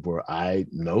perspective where I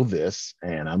know this,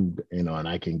 and and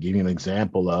I can give you an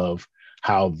example of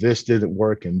how this didn't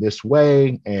work in this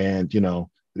way. And,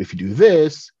 if you do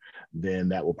this, then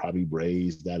that will probably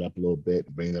raise that up a little bit,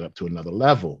 bring that up to another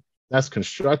level. That's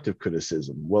constructive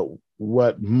criticism.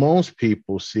 What most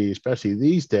people see, especially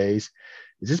these days,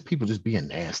 is just people just being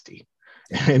nasty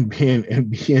and being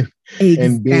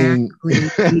Exactly.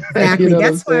 Exactly. what I'm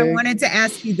That's why I saying? wanted to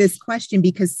ask you this question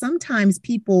because sometimes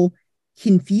people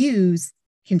confuse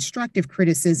constructive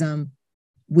criticism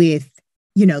with,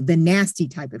 the nasty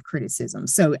type of criticism.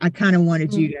 So I kind of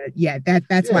wanted you to, yeah,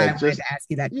 that's why Yeah, I wanted to just ask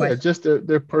you that yeah, question. just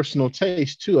their personal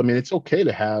taste too. I mean, it's okay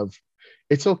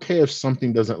if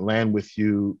something doesn't land with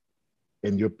you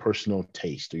in your personal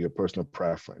taste or your personal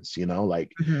preference,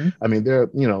 like, Mhm. I mean, there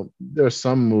are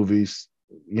some movies,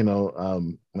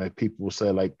 like people will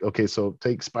say, like, okay, so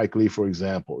take Spike Lee for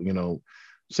example.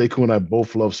 Sekou and I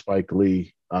both love Spike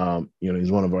Lee.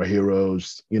 He's one of our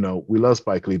heroes. We love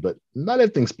Spike Lee, but not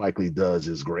everything Spike Lee does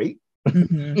is great.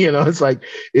 Mhm. It's like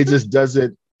it just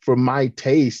doesn't, for my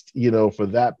taste, for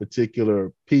that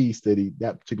particular piece,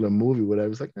 that particular movie,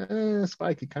 whatever. It's like,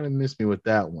 Spike, you kind of missed me with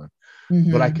that one.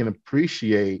 But I Mhm. can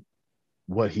appreciate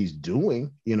what he's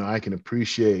doing. I can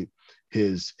appreciate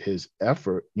his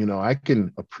effort. I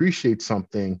can appreciate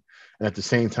something, and at the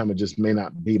same time, it just may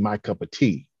not be my cup of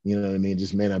tea. You know what I mean? It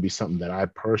just may not be something that I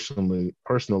personally,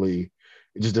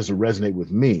 it just doesn't resonate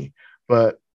with me.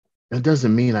 But it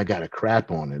doesn't mean I got to crap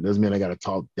on it. It doesn't mean I got to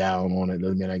talk down on it. It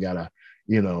doesn't mean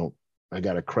you know, I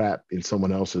got to crap in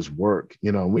someone else's work.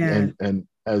 Yeah. And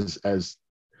as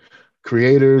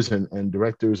creators and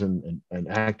directors and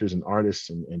actors and artists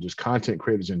and just content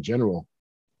creators in general,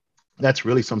 that's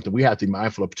really something we have to be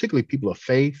mindful of, particularly people of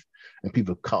faith and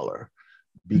people of color.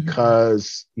 Mhm.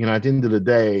 Because, at the end of the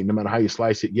day, no matter how you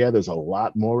slice it, yeah, there's a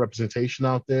lot more representation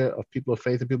out there of people of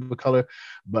faith and people of color,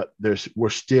 but we're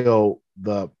still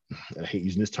I hate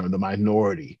using this term, the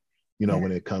minority, Yeah.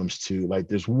 when it comes to, like,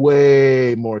 there's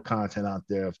way more content out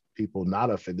there of people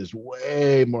not of faith. There's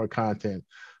way more content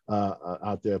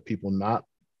out there of people not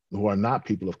who are not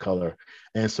people of color.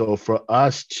 And so for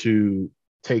us to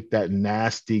take that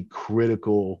nasty,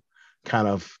 critical kind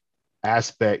of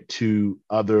aspect to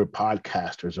other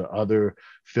podcasters or other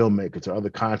filmmakers or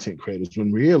other content creators,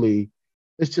 when really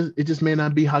it just may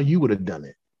not be how you would have done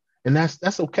it. And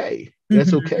that's okay.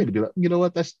 That's Mhm. okay to be like, you know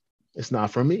what, that's it's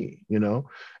not for me.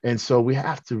 And so we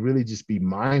have to really just be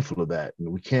mindful of that.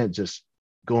 We can't just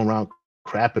go around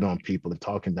crapping on people and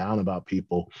talking down about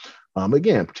people.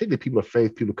 Again, particularly people of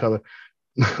faith, people of color.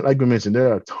 like we mentioned,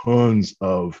 there are tons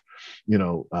of,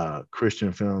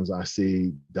 Christian films I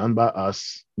see done by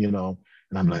us, and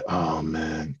I'm like, oh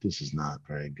man, this is not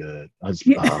very good.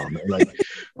 Yeah. Oh man,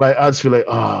 like I just feel like,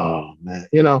 oh man,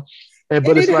 but And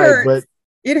it's it like, hurts. but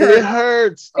It it hurts.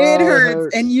 hurts. It Oh, it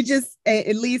hurts. And hurts. you just,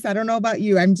 at least, I don't know about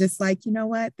you. I'm just like, you know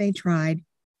what? They tried.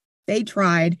 They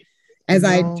tried You as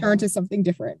I know, turn to something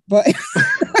different. But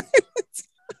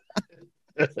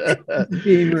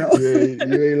being real. you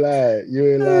ain't lying.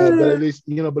 You ain't lying. But at least,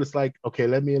 but it's like, okay,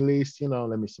 let me at least,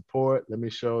 let me support, let me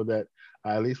show that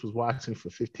I at least was watching for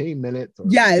 15 minutes or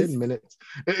Yes. 10 minutes.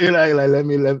 Like let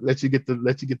me let you get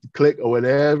the click or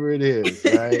whatever it is,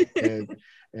 right?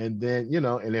 And then,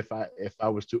 and if I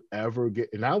was to ever get,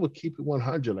 and I would keep it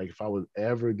 100, like if I was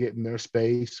ever get in their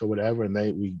space or whatever, and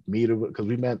we meet, because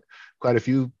we met quite a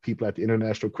few people at the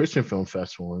International Christian Film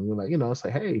Festival, and we're like, it's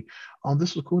like, hey,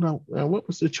 this was cool. Now, what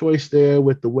was the choice there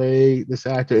with the way this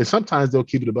actor? And sometimes they'll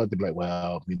keep it about, they'll be like,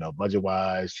 well, budget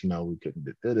wise, we couldn't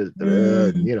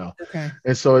Mm, and, okay.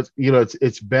 and so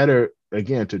it's better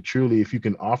again to truly, if you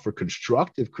can offer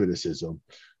constructive criticism,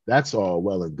 that's all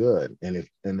well and good. And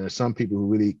there's some people who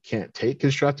really can't take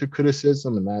constructive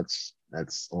criticism, and that's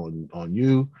on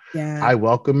you. Yeah. I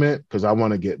welcome it because I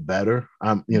want to get better.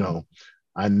 I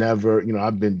never,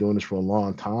 I've been doing this for a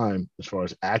long time as far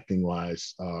as acting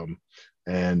wise,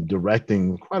 and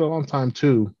directing quite a long time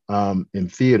too. In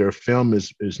theater, film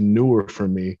is newer for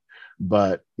me,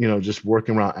 but just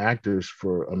working around actors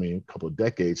for, a couple of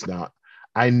decades now,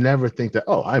 I never think that,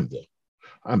 oh, I'm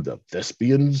the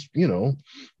thespian's,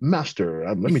 master.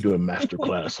 Let me do a master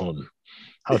class on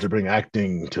how to bring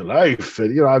acting to life.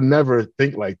 And, I never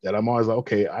think like that. I'm always like,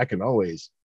 okay, I can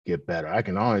always get better. I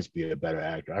can always be a better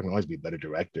actor. I can always be a better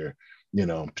director,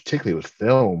 particularly with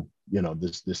film.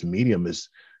 This medium is,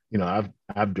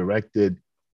 I've directed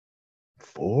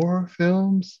 4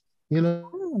 films, Oh, and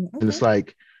okay. it's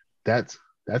like, that's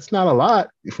not a lot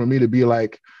for me to be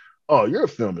like, oh, your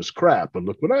film is crap, but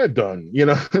look what I've done.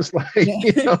 It's like,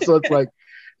 Yeah. so it's like,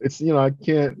 I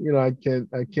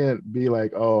can't be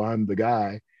like, oh, I'm the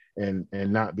guy, and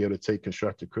not be able to take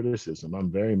constructive criticism.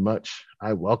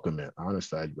 I welcome it.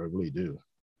 Honestly, I really do.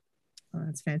 Oh,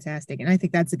 that's fantastic. And I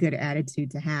think that's a good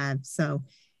attitude to have. So,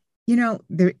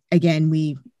 there again,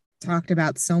 we talked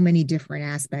about so many different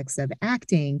aspects of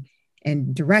acting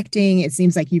and directing. It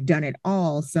seems like you've done it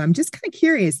all. So I'm just kind of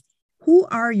curious, who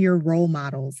are your role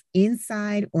models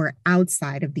inside or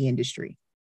outside of the industry?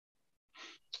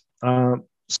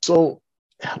 So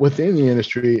within the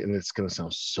industry, and it's gonna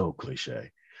sound so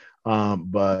cliche,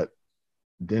 but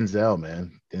Denzel,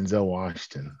 man, Denzel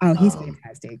Washington. Oh, he's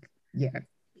fantastic. Yeah,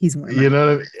 he's one of my You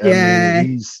know what I mean? I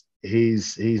mean, yeah,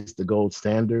 he's the gold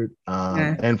standard.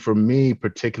 yeah, And for me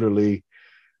particularly,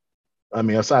 I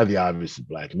mean, aside the obvious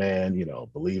black man, yeah.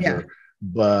 believer,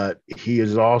 but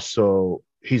he's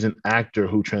an actor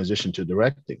who transitioned to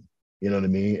directing. You know what I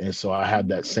mean? And so I have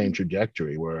that same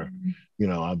trajectory where,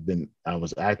 I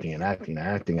was acting and acting and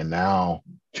acting, and now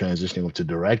transitioning to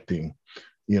directing.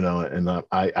 And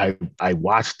I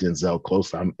watch Denzel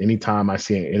closely. Anytime I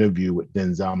see an interview with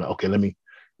Denzel, I'm like, okay, let me,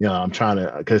 I'm trying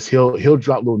to, because he'll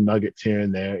drop little nuggets here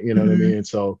and there. You know what I Mhm. mean? And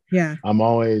so Yeah, I'm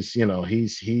always,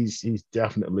 he's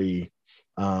definitely,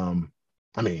 um,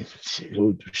 I mean,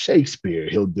 he'll do Shakespeare.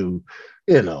 He'll do,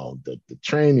 the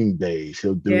Training Days.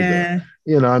 He'll do yeah.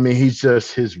 I mean,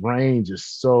 his range is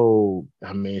so,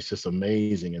 I mean, it's just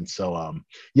amazing. And so,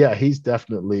 yeah, he's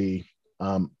definitely,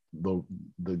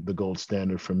 the gold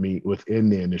standard for me within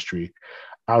the industry.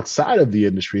 Outside of the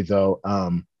industry, though,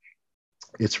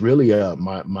 it's really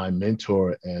my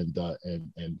mentor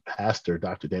and pastor,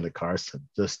 Dr. Dana Carson.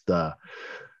 Just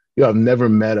I've never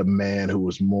met a man who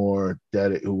was more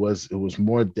dedicated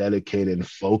and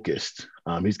focused.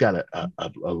 He's got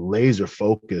a laser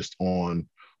focused on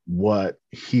what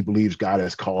he believes God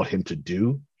has called him to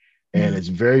do. And Mhm. it's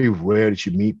very rare that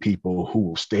you meet people who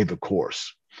will stay the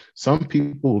course. Some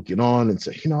people will get on and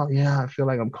say, yeah, I feel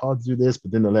like I'm called to do this,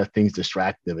 but then they'll let things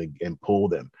distract them and pull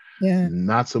them. Yeah.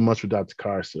 Not so much with Dr.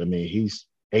 Carson. I mean, he's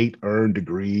 8 earned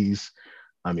degrees.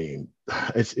 I mean,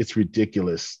 it's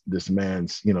ridiculous. This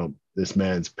man's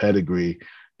pedigree,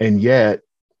 and yet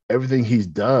everything he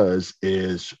does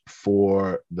is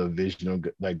for the vision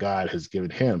that God has given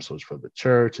him. So it's for the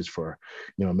church. It's for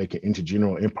making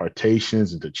intergeneral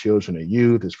impartations into children and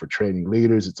youth. It's for training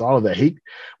leaders. It's all of that.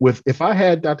 If I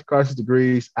had Dr. Carson's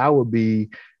degrees, I would be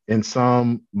in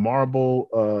some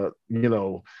marble,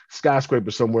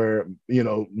 skyscraper somewhere,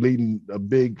 leading a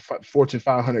big Fortune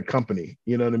 500 company.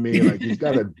 You know what I mean? Like he's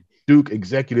got a Duke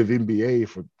executive MBA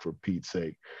for Pete's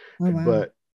sake. Oh wow.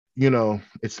 But,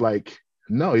 it's like,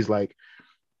 no, he's like,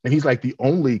 and he's like the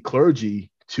only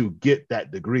clergy to get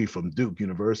that degree from Duke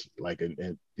University, like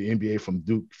and the MBA from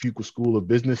Duke Fuqua School of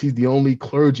Business. He's the only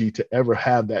clergy to ever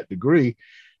have that degree.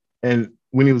 And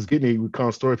when he was getting it, he would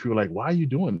come story. People were like, "Why are you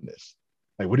doing this?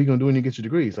 Like, what are you gonna do when you get your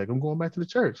degree?" He's like, "I'm going back to the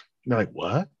church." And they're like,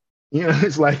 "What?" You know,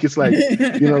 it's like,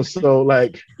 so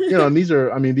like, and these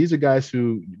are guys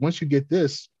who, once you get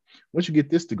this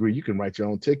degree, you can write your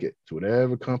own ticket to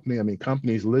whatever company. I mean,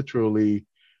 companies literally,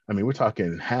 we're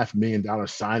talking $500,000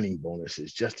 signing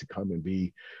bonuses just to come and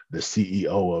be the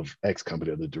CEO of X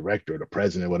company, or the director, or the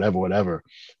president, whatever.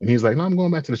 And he's like, "No, I'm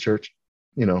going back to the church,"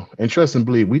 and trust and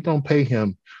believe, we don't pay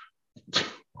him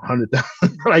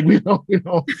 100,000. Like, we don't,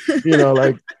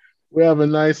 like, we have a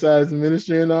nice sized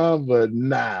ministry and all, but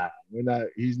nah,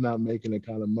 he's not making the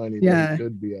kind of money that he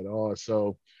could be at all.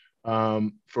 So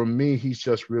for me, he's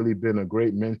just really been a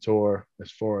great mentor as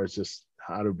far as just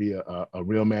how to be a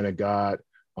real man of God,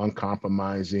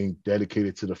 uncompromising,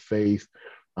 dedicated to the faith.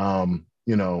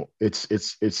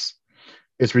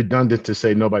 It's redundant to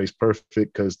say nobody's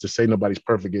perfect, because to say nobody's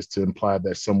perfect is to imply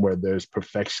that somewhere there's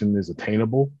perfection is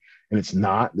attainable. And it's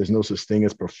not. There's no such thing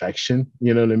as perfection.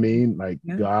 You know what I mean? Like,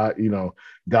 God,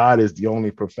 God is the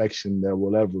only perfection there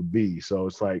will ever be. So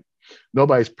it's like,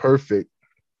 nobody's perfect.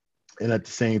 And at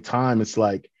the same time, it's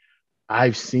like,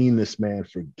 I've seen this man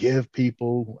forgive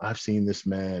people. I've seen this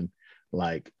man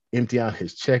like empty out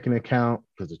his checking account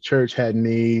because the church had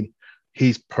need.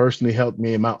 He's personally helped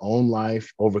me in my own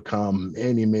life overcome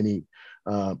many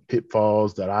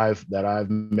pitfalls that I've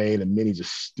made, and many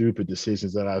just stupid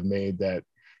decisions that I've made that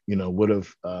would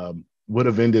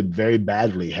have ended very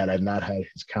badly had I not had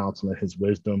his counsel and his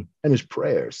wisdom and his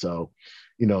prayers. So,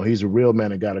 he's a real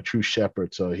man of God, a true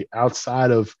shepherd. So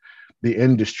outside of the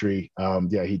industry,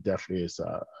 he definitely is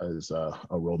a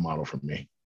role model for me.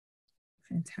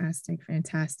 Fantastic.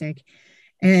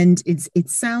 And it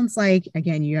sounds like,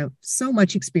 again, you have so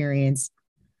much experience.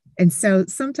 And so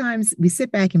sometimes we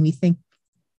sit back and we think,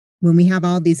 when we have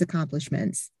all these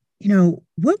accomplishments,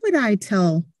 what would I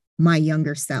tell my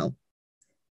younger self?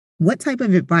 What type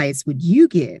of advice would you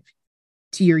give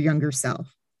to your younger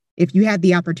self if you had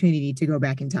the opportunity to go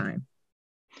back in time?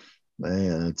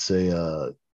 Man, I'd say,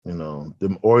 them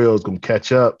Oreos gonna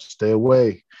catch up. Stay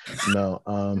away. They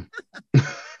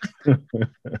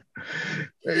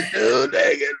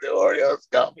get the Oreos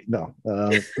coming. No,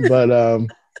 but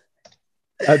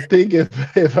I think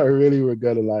if I really were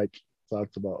gonna like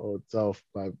talk to my old self,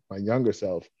 my younger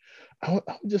self, I would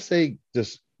just say,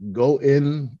 just go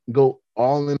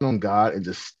all in on God and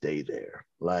just stay there.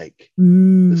 Like,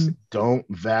 just don't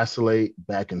vacillate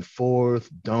back and forth.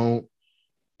 Don't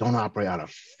operate out of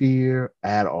fear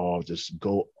at all. Just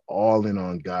go all in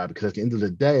on God, because at the end of the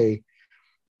day,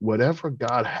 whatever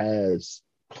God has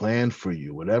planned for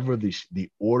you, whatever the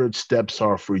ordered steps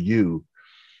are for you,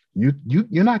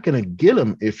 you're not going to get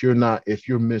them if you're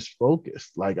misfocused.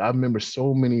 Like, I remember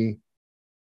so many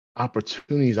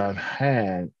opportunities I've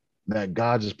had that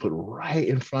God just put right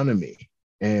in front of me.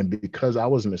 And because I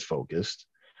was misfocused,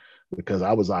 because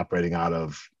I was operating out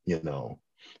of,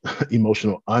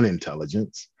 emotional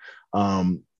unintelligence,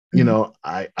 I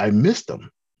missed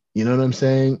them. You know what I'm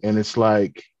saying? And it's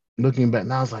like, looking back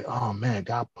now, I was like, oh man,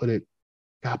 God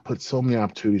put so many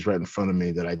opportunities right in front of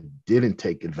me that I didn't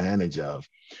take advantage of.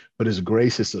 But his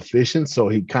grace is sufficient. So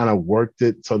he kind of worked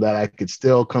it so that I could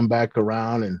still come back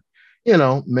around and,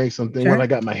 make something when I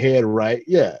got my head right.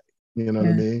 Yeah. You know what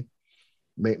I mean?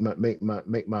 Make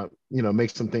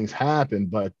some things happen.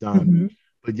 But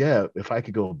but yeah, if I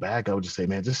could go back, I would just say,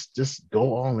 man, just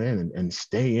go all in and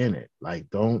stay in it. Like,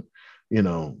 don't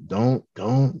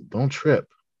trip,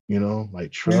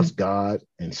 like, trust God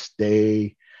and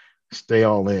stay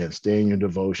all in, stay in your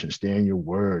devotion, stay in your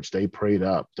word, stay prayed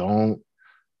up. Don't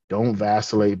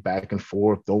vacillate back and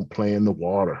forth. Don't play in the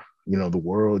water.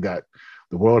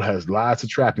 The world has lots of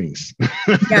trappings.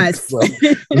 Yes. So,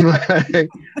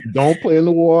 don't play in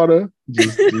the water.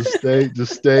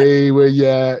 Just stay where you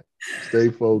at. Stay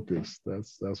focused.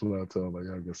 That's what I tell my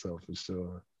younger self, for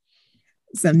sure.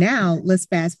 So now let's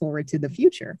fast forward to the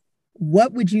future.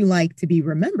 What would you like to be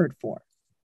remembered for?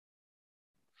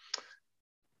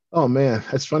 Oh man,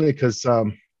 that's funny because I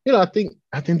think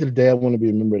at the end of the day, I want to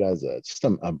be remembered as a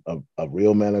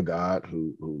real man of God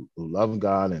who loved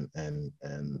God and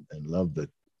loved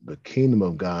the kingdom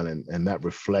of God, and that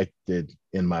reflected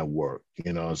in my work.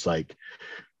 It's like,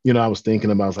 I was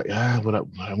thinking about, I was like, I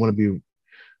want to be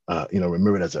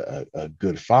remembered as a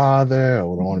good father,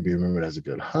 or don't want to be remembered as a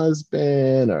good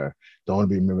husband, or don't want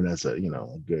to be remembered as a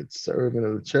good servant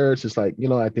of the church. It's like, at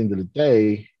the end of the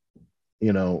day,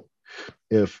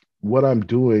 if what I'm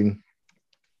doing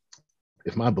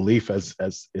if my belief as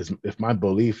is if my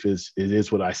belief is it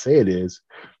is what I say it is,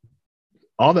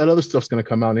 all that other stuff's going to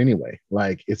come out anyway.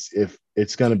 Like it's if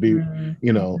it's going to be,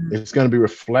 Mm-hmm. it's going to be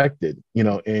reflected,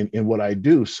 in what I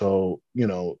do. So,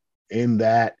 in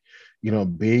that,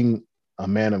 being a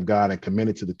man of God and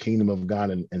committed to the kingdom of God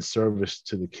and service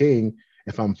to the King,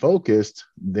 if I'm focused,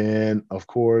 then of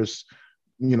course,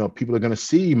 people are going to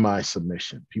see my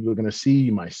submission. People are going to see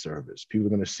my service. People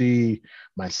are going to see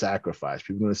my sacrifice.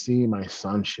 People are going to see my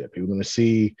sonship. People are going to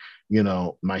see,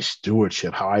 my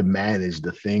stewardship, how I manage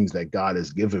the things that God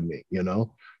has given me.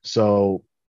 So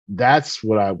that's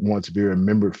what I want to be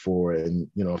remembered for. And,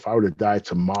 if I were to die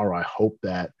tomorrow, I hope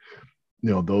that,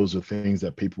 those are things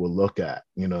that people will look at,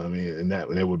 what I mean? And that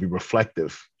it would be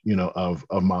reflective, of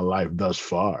my life thus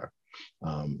far.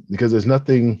 Because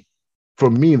for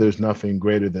me, there's nothing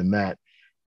greater than that.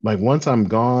 Like once I'm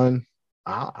gone,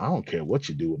 I don't care what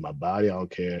you do with my body. I don't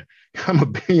care. I'm gonna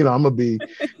be,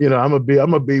 I'm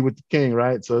gonna be with the King,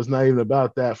 right? So it's not even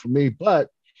about that for me, but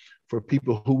for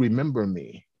people who remember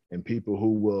me and people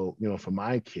who will, for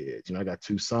my kids, I got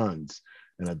two sons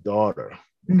and a daughter.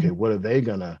 Okay, Mm-hmm. what are they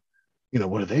gonna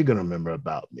remember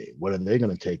about me? What are they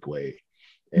gonna take away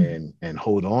Mm-hmm. and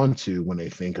hold on to when they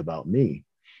think about me?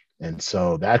 And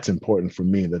so that's important for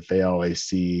me, that they always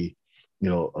see,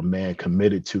 a man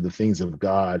committed to the things of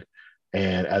God.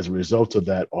 And as a result of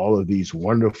that, all of these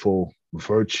wonderful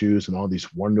virtues and all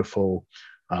these wonderful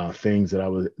things that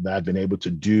I've been able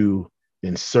to do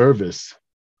in service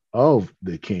of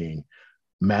the King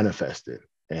manifested,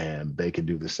 and they can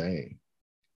do the same.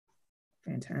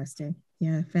 Fantastic.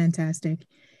 Yeah, fantastic.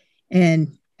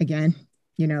 And again,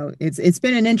 it's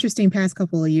been an interesting past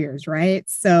couple of years, right?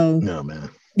 So No,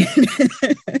 man.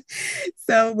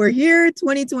 so we're here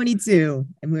 2022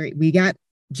 and we got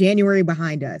January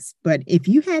behind us. But if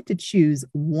you had to choose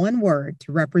one word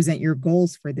to represent your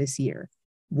goals for this year,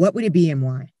 what would it be and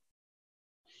why?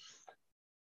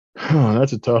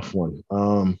 That's a tough one.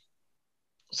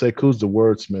 Sekou's the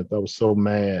wordsmith. I was so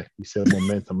mad. He said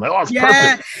momentum. Like, oh, it's Yeah,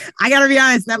 perfect. I gotta be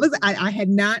honest. I had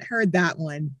not heard that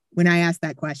one when I asked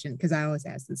that question, because I always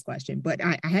ask this question, but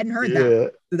I hadn't heard that one. Yeah.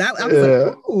 So that I was like,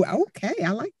 Yeah. oh, okay,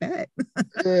 I like that.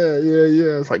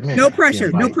 Yeah. It's like, No man, I can't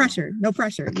pressure, no bite. pressure, no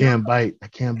pressure. I can't bite. I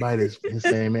can't bite his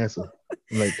same answer.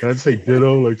 I'm like, can I say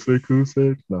ditto like Sekou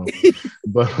said? No.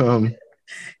 But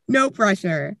No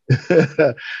pressure.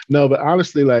 no, but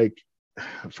honestly, like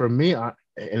for me, and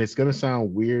it's gonna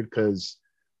sound weird because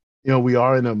we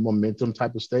are in a momentum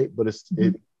type of state, but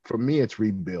Mhm. for me, it's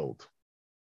rebuild.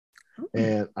 Oh,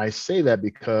 And I say that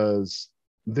because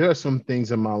there are some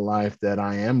things in my life that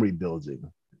I am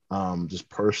rebuilding, just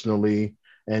personally,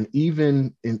 and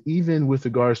even with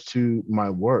regards to my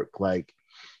work. Like,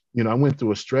 I went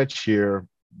through a stretch here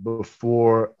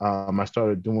before I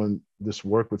started doing this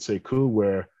work with Sekou,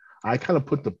 where I kind of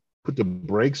put the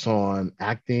brakes on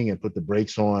acting and put the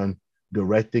brakes on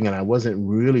directing, and I wasn't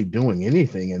really doing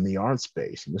anything in the art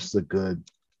space. And this is a good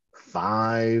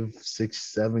 5, 6,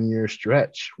 7 year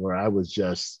stretch where I was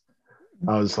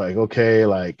like, okay,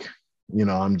 like,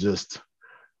 I'm just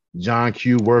John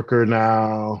Q worker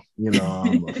now.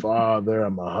 I'm a father,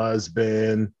 I'm a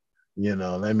husband.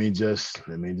 Let me just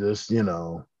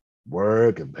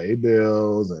work and pay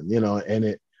bills, and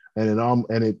it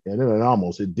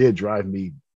did drive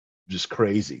me just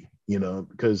crazy,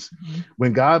 because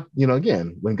when God,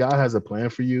 again, when God has a plan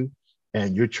for you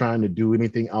and you're trying to do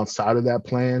anything outside of that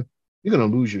plan, you're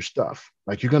gonna lose your stuff.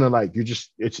 Like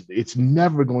it's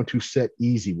never going to set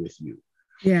easy with you.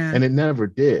 yeah, And it never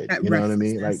did. that You know what I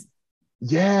mean? Like,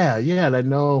 restlessness. yeah. And I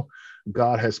know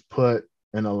God has put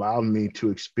and allowed me to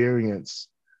experience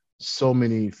so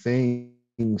many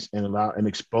things and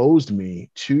exposed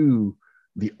me to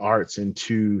the arts and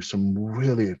to some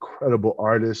really incredible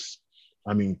artists.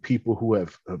 I mean, people who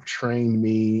have trained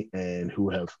me and who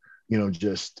have,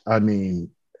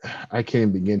 I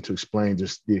can't begin to explain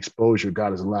just the exposure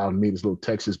God has allowed me, this little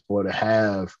Texas boy, to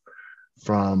have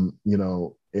from,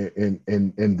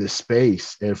 in this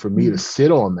space. And for me to Mhm.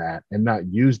 sit on that and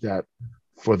not use that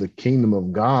for the kingdom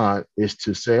of God is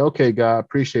to say, okay, God,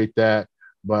 appreciate that,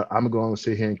 but I'm going to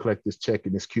sit here and collect this check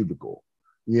in this cubicle.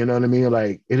 You know what I mean?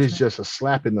 Like, it is Sure, just a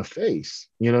slap in the face.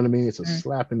 You know what I mean? It's a sure.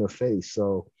 slap in the face.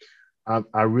 So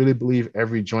I really believe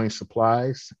every joint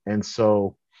supplies. And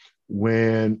so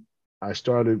when I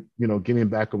started, getting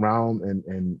back around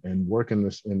and working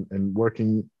this and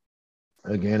working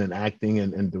again and acting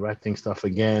and directing stuff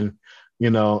again,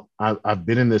 I've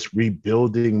been in this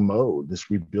rebuilding mode, this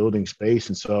rebuilding space.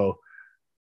 And so,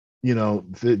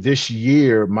 this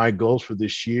year, my goals for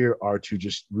this year are to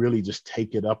just really just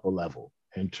take it up a level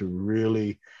and to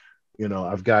really,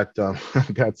 I've got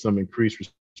I've got some increased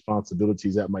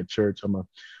responsibilities at my church.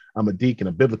 I'm a deacon,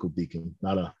 a biblical deacon,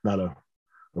 not a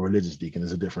religious deacon.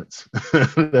 There's a difference. Oh,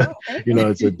 okay.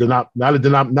 It's not a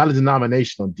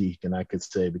denominational deacon, I could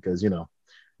say, because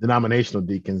denominational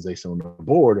deacons, they sit on the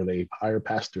board or they hire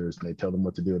pastors and they tell them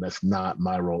what to do. That's not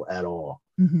my role at all.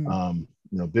 Mhm.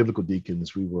 Biblical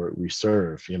deacons, we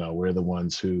serve. We're the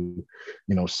ones who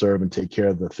serve and take care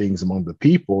of the things among the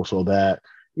people, so that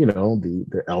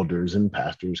the elders and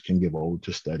pastors can give over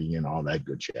to study and all that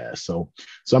good jazz. So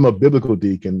I'm a biblical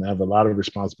deacon. I have a lot of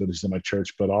responsibilities in my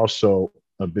church, but also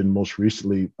I've been most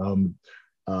recently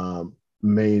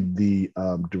made the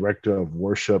director of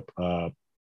worship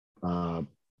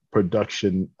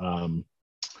production,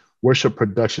 worship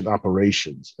production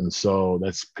operations. And so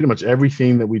that's pretty much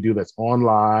everything that we do that's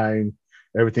online,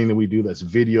 everything that we do that's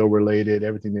video related,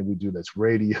 everything that we do that's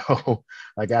radio.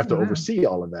 Like I have to Wow. oversee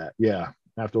all of that. Yeah,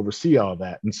 I have to oversee all of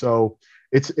that. And so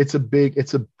it's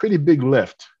a pretty big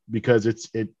lift, because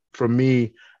it for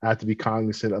me, I have to be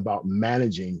cognizant about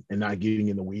managing and not getting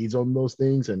in the weeds on those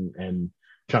things and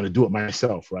trying to do it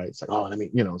myself, right? It's like, oh,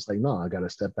 it's like, no, I got to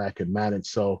step back and manage.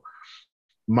 So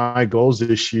my goals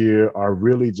this year are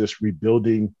really just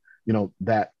rebuilding,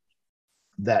 that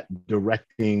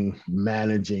directing,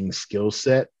 managing skill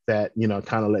set that,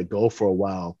 kind of let go for a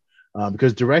while,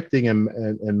 because directing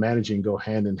and managing go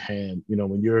hand in hand.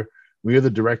 When you're the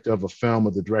director of a film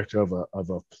or the director of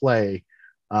a play,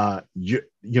 you're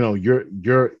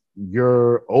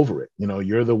over it.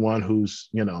 You're the one who's,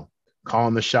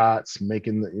 calling the shots,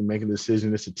 making the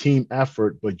decision. It's a team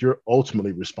effort, but you're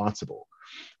ultimately responsible.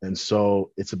 And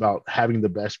so it's about having the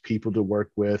best people to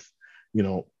work with,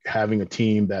 having a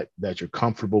team that you're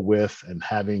comfortable with, and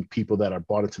having people that are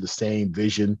bought into the same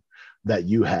vision that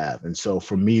you have. And so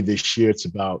for me this year, it's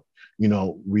about,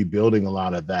 rebuilding a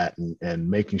lot of that, and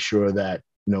making sure that,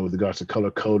 with regards to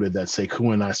Color Coded, that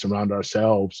Sekou and I surround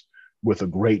ourselves with a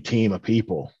great team of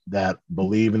people that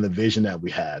believe in the vision that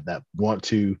we had, that want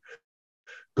to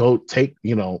go take,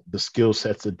 the skill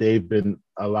sets that they've been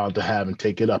allowed to have and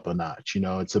take it up a notch.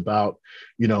 It's about,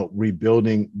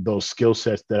 rebuilding those skill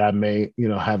sets that I may,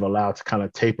 have allowed to kind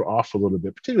of taper off a little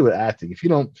bit, particularly with acting. If you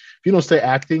don't stay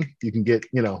acting, you can get,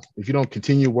 if you don't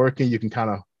continue working, you kind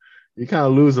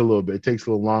of lose a little bit. It takes a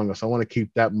little longer. So I want to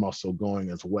keep that muscle going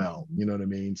as well. You know what I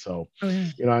mean? So, Oh,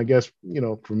 yeah. I guess,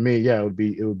 for me, yeah,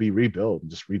 it would be rebuild,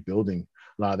 just rebuilding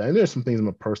a lot of that. And there's some things in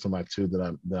my personal life too that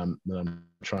I'm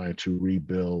trying to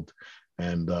rebuild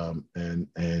and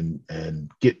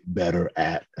get better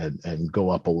at, and go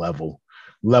up a level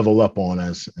up on,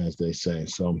 as they say.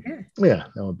 So yeah,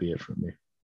 that would be it for me.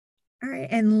 All right.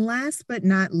 And last but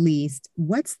not least,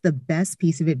 what's the best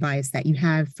piece of advice that you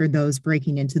have for those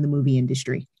breaking into the movie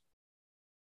industry?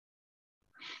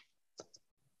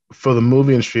 For the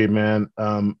movie industry, man,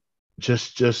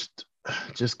 just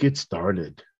get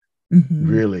started. Mm-hmm.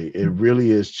 Really, it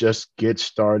really is, just get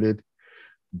started.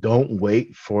 Don't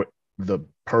wait for the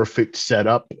perfect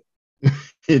setup.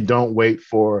 Don't wait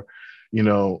for,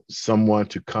 someone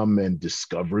to come and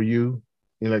discover you.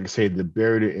 Like I say, the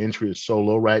barrier to entry is so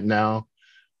low right now.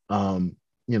 Um,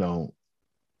 you know,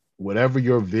 Whatever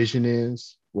your vision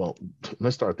is, well,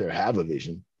 let's start there. Have a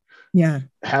vision. Yeah.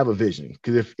 Have a vision.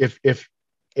 Because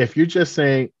if you're just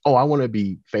saying, oh, I want to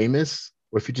be famous,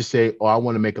 or if you just say, oh, I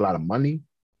want to make a lot of money,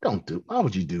 why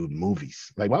would you do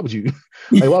movies? Like, why would you do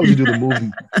the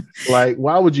movie? Like,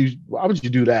 why would you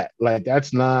do that? Like,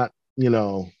 that's not,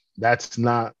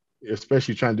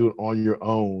 especially trying to do it on your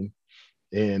own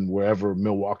in wherever,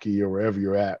 Milwaukee or wherever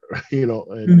you're at,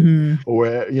 Mm-hmm. or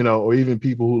where, or even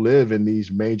people who live in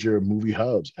these major movie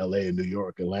hubs, LA, New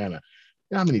York, Atlanta.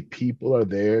 You know how many people are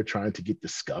there trying to get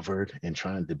discovered and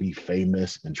trying to be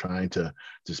famous and trying to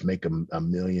just make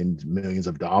millions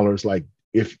of dollars? Like,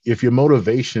 if your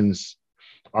motivations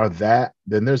are that,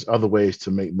 then there's other ways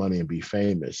to make money and be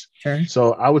famous. Sure.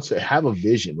 So I would say have a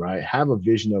vision, right? Have a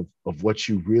vision of what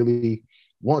you really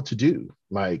want to do.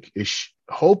 Like,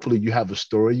 hopefully you have a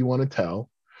story you want to tell.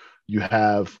 You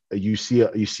see a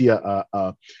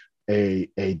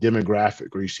demographic,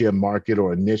 or you see a market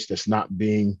or a niche that's not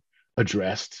being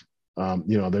addressed.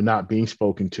 They're not being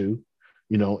spoken to.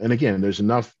 And again, there's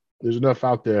enough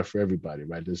out there for everybody,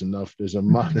 right? There's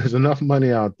enough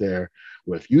money out there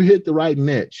where if you hit the right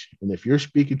niche, and if you're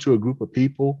speaking to a group of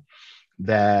people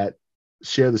that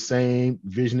share the same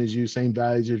vision as you, same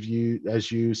values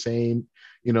as you, same,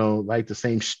 like the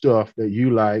same stuff that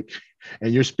you like,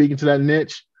 and you're speaking to that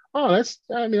niche, that's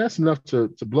enough to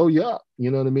blow you up. You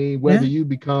know what I mean? Whether you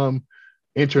become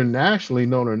internationally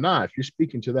known or not, if you're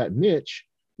speaking to that niche,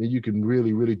 then you can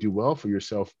really, really do well for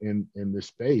yourself in this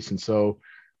space. And so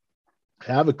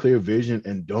have a clear vision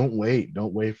and don't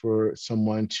wait for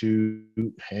someone to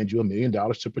hand you $1 million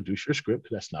to produce your script.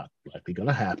 That's not likely going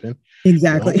to happen.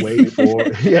 Exactly.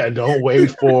 Don't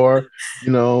wait for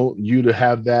you to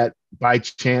have that by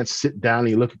chance sit down and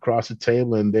you look across the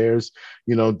table and there's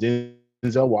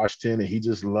Denzel Washington and he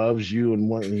just loves you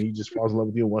and he just falls in love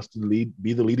with you and wants to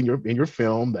be the lead in your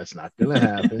film. That's not going to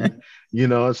happen.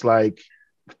 It's like,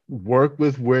 work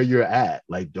with where you're at.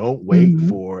 Like, don't wait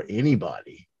for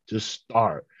anybody. Just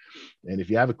start. And if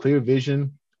you have a clear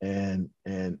vision and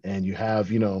you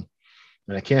have, and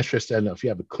I can't stress that enough, you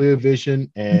have a clear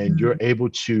vision and you're able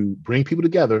to bring people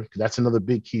together, because that's another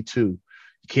big key too.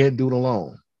 You can't do it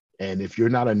alone. And if you're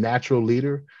not a natural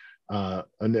leader, and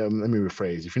let me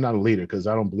rephrase, if you're not a leader, because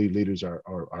I don't believe leaders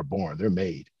are born, they're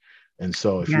made. And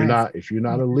so if you're not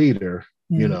a leader,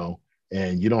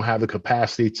 and you don't have the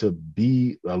capacity to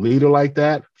be a leader like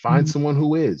that, find someone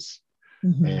who is.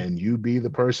 And you be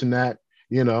the person that,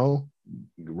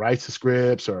 writes the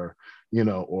scripts or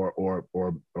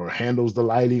handles the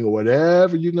lighting or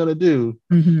whatever you're going to do.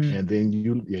 And then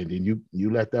you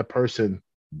let that person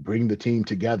bring the team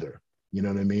together, you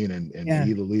know what I mean? And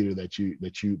be the leader that you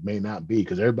may not be,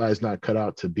 because everybody's not cut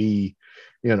out to be,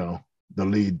 the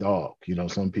lead dog.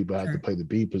 Some people have to play the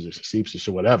B position, C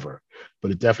position, whatever, but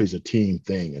it definitely is a team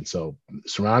thing. And so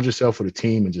surround yourself with a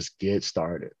team and just get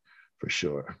started, for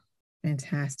sure.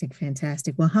 Fantastic.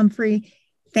 Well, Humphrey,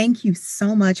 thank you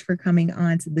so much for coming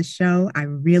on to the show. I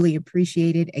really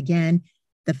appreciate it. Again,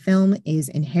 the film is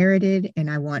Inherited, and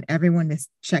I want everyone to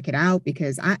check it out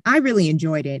because I really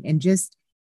enjoyed it, and just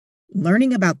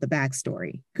learning about the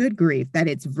backstory. Good grief, that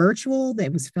it's virtual, that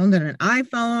it was filmed on an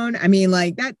iPhone. I mean,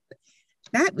 like that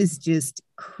was just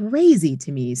crazy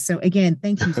to me. So again,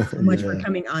 thank you so much for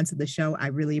coming on to the show. I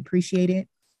really appreciate it.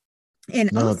 And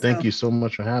thank you so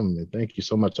much for having me. Thank you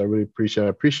so much. I really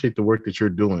appreciate the work that you're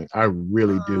doing. I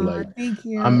really do. Like, thank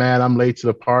you. I'm mad I'm late to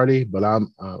the party, but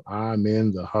I'm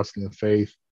in the hustling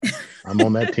faith. I'm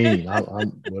on that team.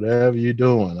 I'm whatever you're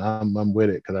doing, I'm with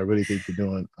it, because I really think you're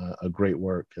doing a great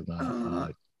work, and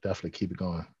definitely keep it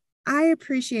going. I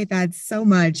appreciate that so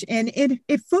much. And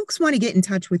if folks want to get in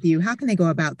touch with you, how can they go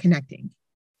about connecting?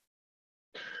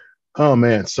 Oh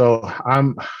man, so I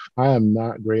am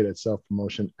not great at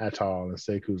self-promotion at all. And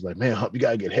Sekou's like, man, you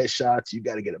gotta get headshots, you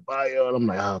gotta get a bio. And I'm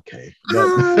like, okay.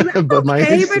 But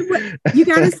you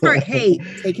gotta start. Hey,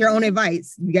 take your own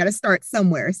advice. You gotta start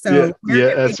somewhere. So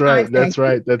that's right.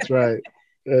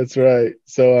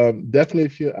 So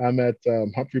definitely, I'm at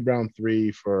Humphrey Brown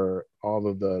 3 for all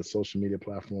of the social media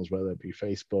platforms, whether it be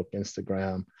Facebook,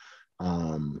 Instagram,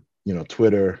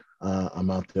 Twitter. I'm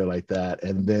out there like that.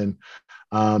 And then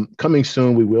coming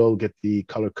soon, we will get the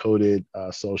color-coded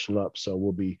social up. So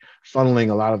we'll be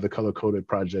funneling a lot of the color-coded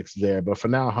projects there. But for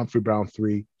now, Humphrey Brown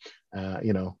 3,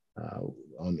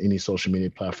 on any social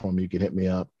media platform, you can hit me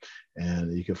up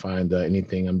and you can find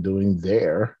anything I'm doing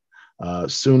there.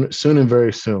 Soon and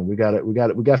very soon. We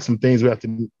got some things we have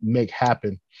to make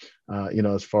happen,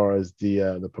 as far as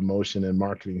the promotion and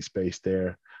marketing space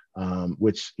there.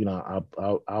 Which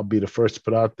I'll be the first to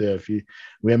put out there.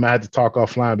 We might have to talk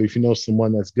offline, but if you know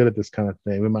someone that's good at this kind of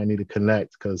thing, we might need to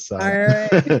connect, because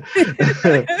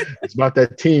it's about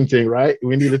that team thing, right?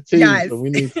 We need a team, yes. So we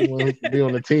need someone who can be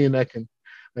on the team that can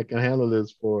handle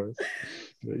this for us.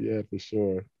 But yeah, for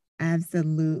sure.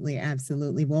 Absolutely.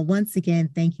 Well, once again,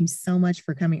 thank you so much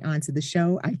for coming on to the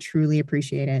show. I truly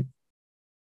appreciate it.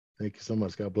 Thank you so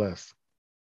much. God bless.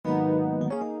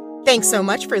 Thanks so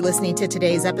much for listening to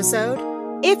today's episode.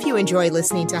 If you enjoy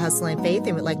listening to Hustle and Faith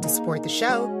and would like to support the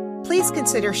show, please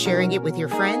consider sharing it with your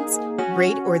friends,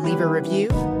 rate or leave a review,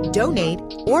 donate,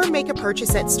 or make a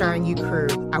purchase at Starring You Crew,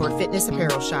 our fitness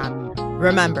apparel shop.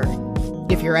 Remember,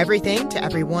 if you're everything to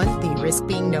everyone, then you risk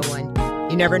being no one.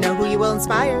 You never know who you will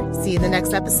inspire. See you in the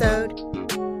next episode.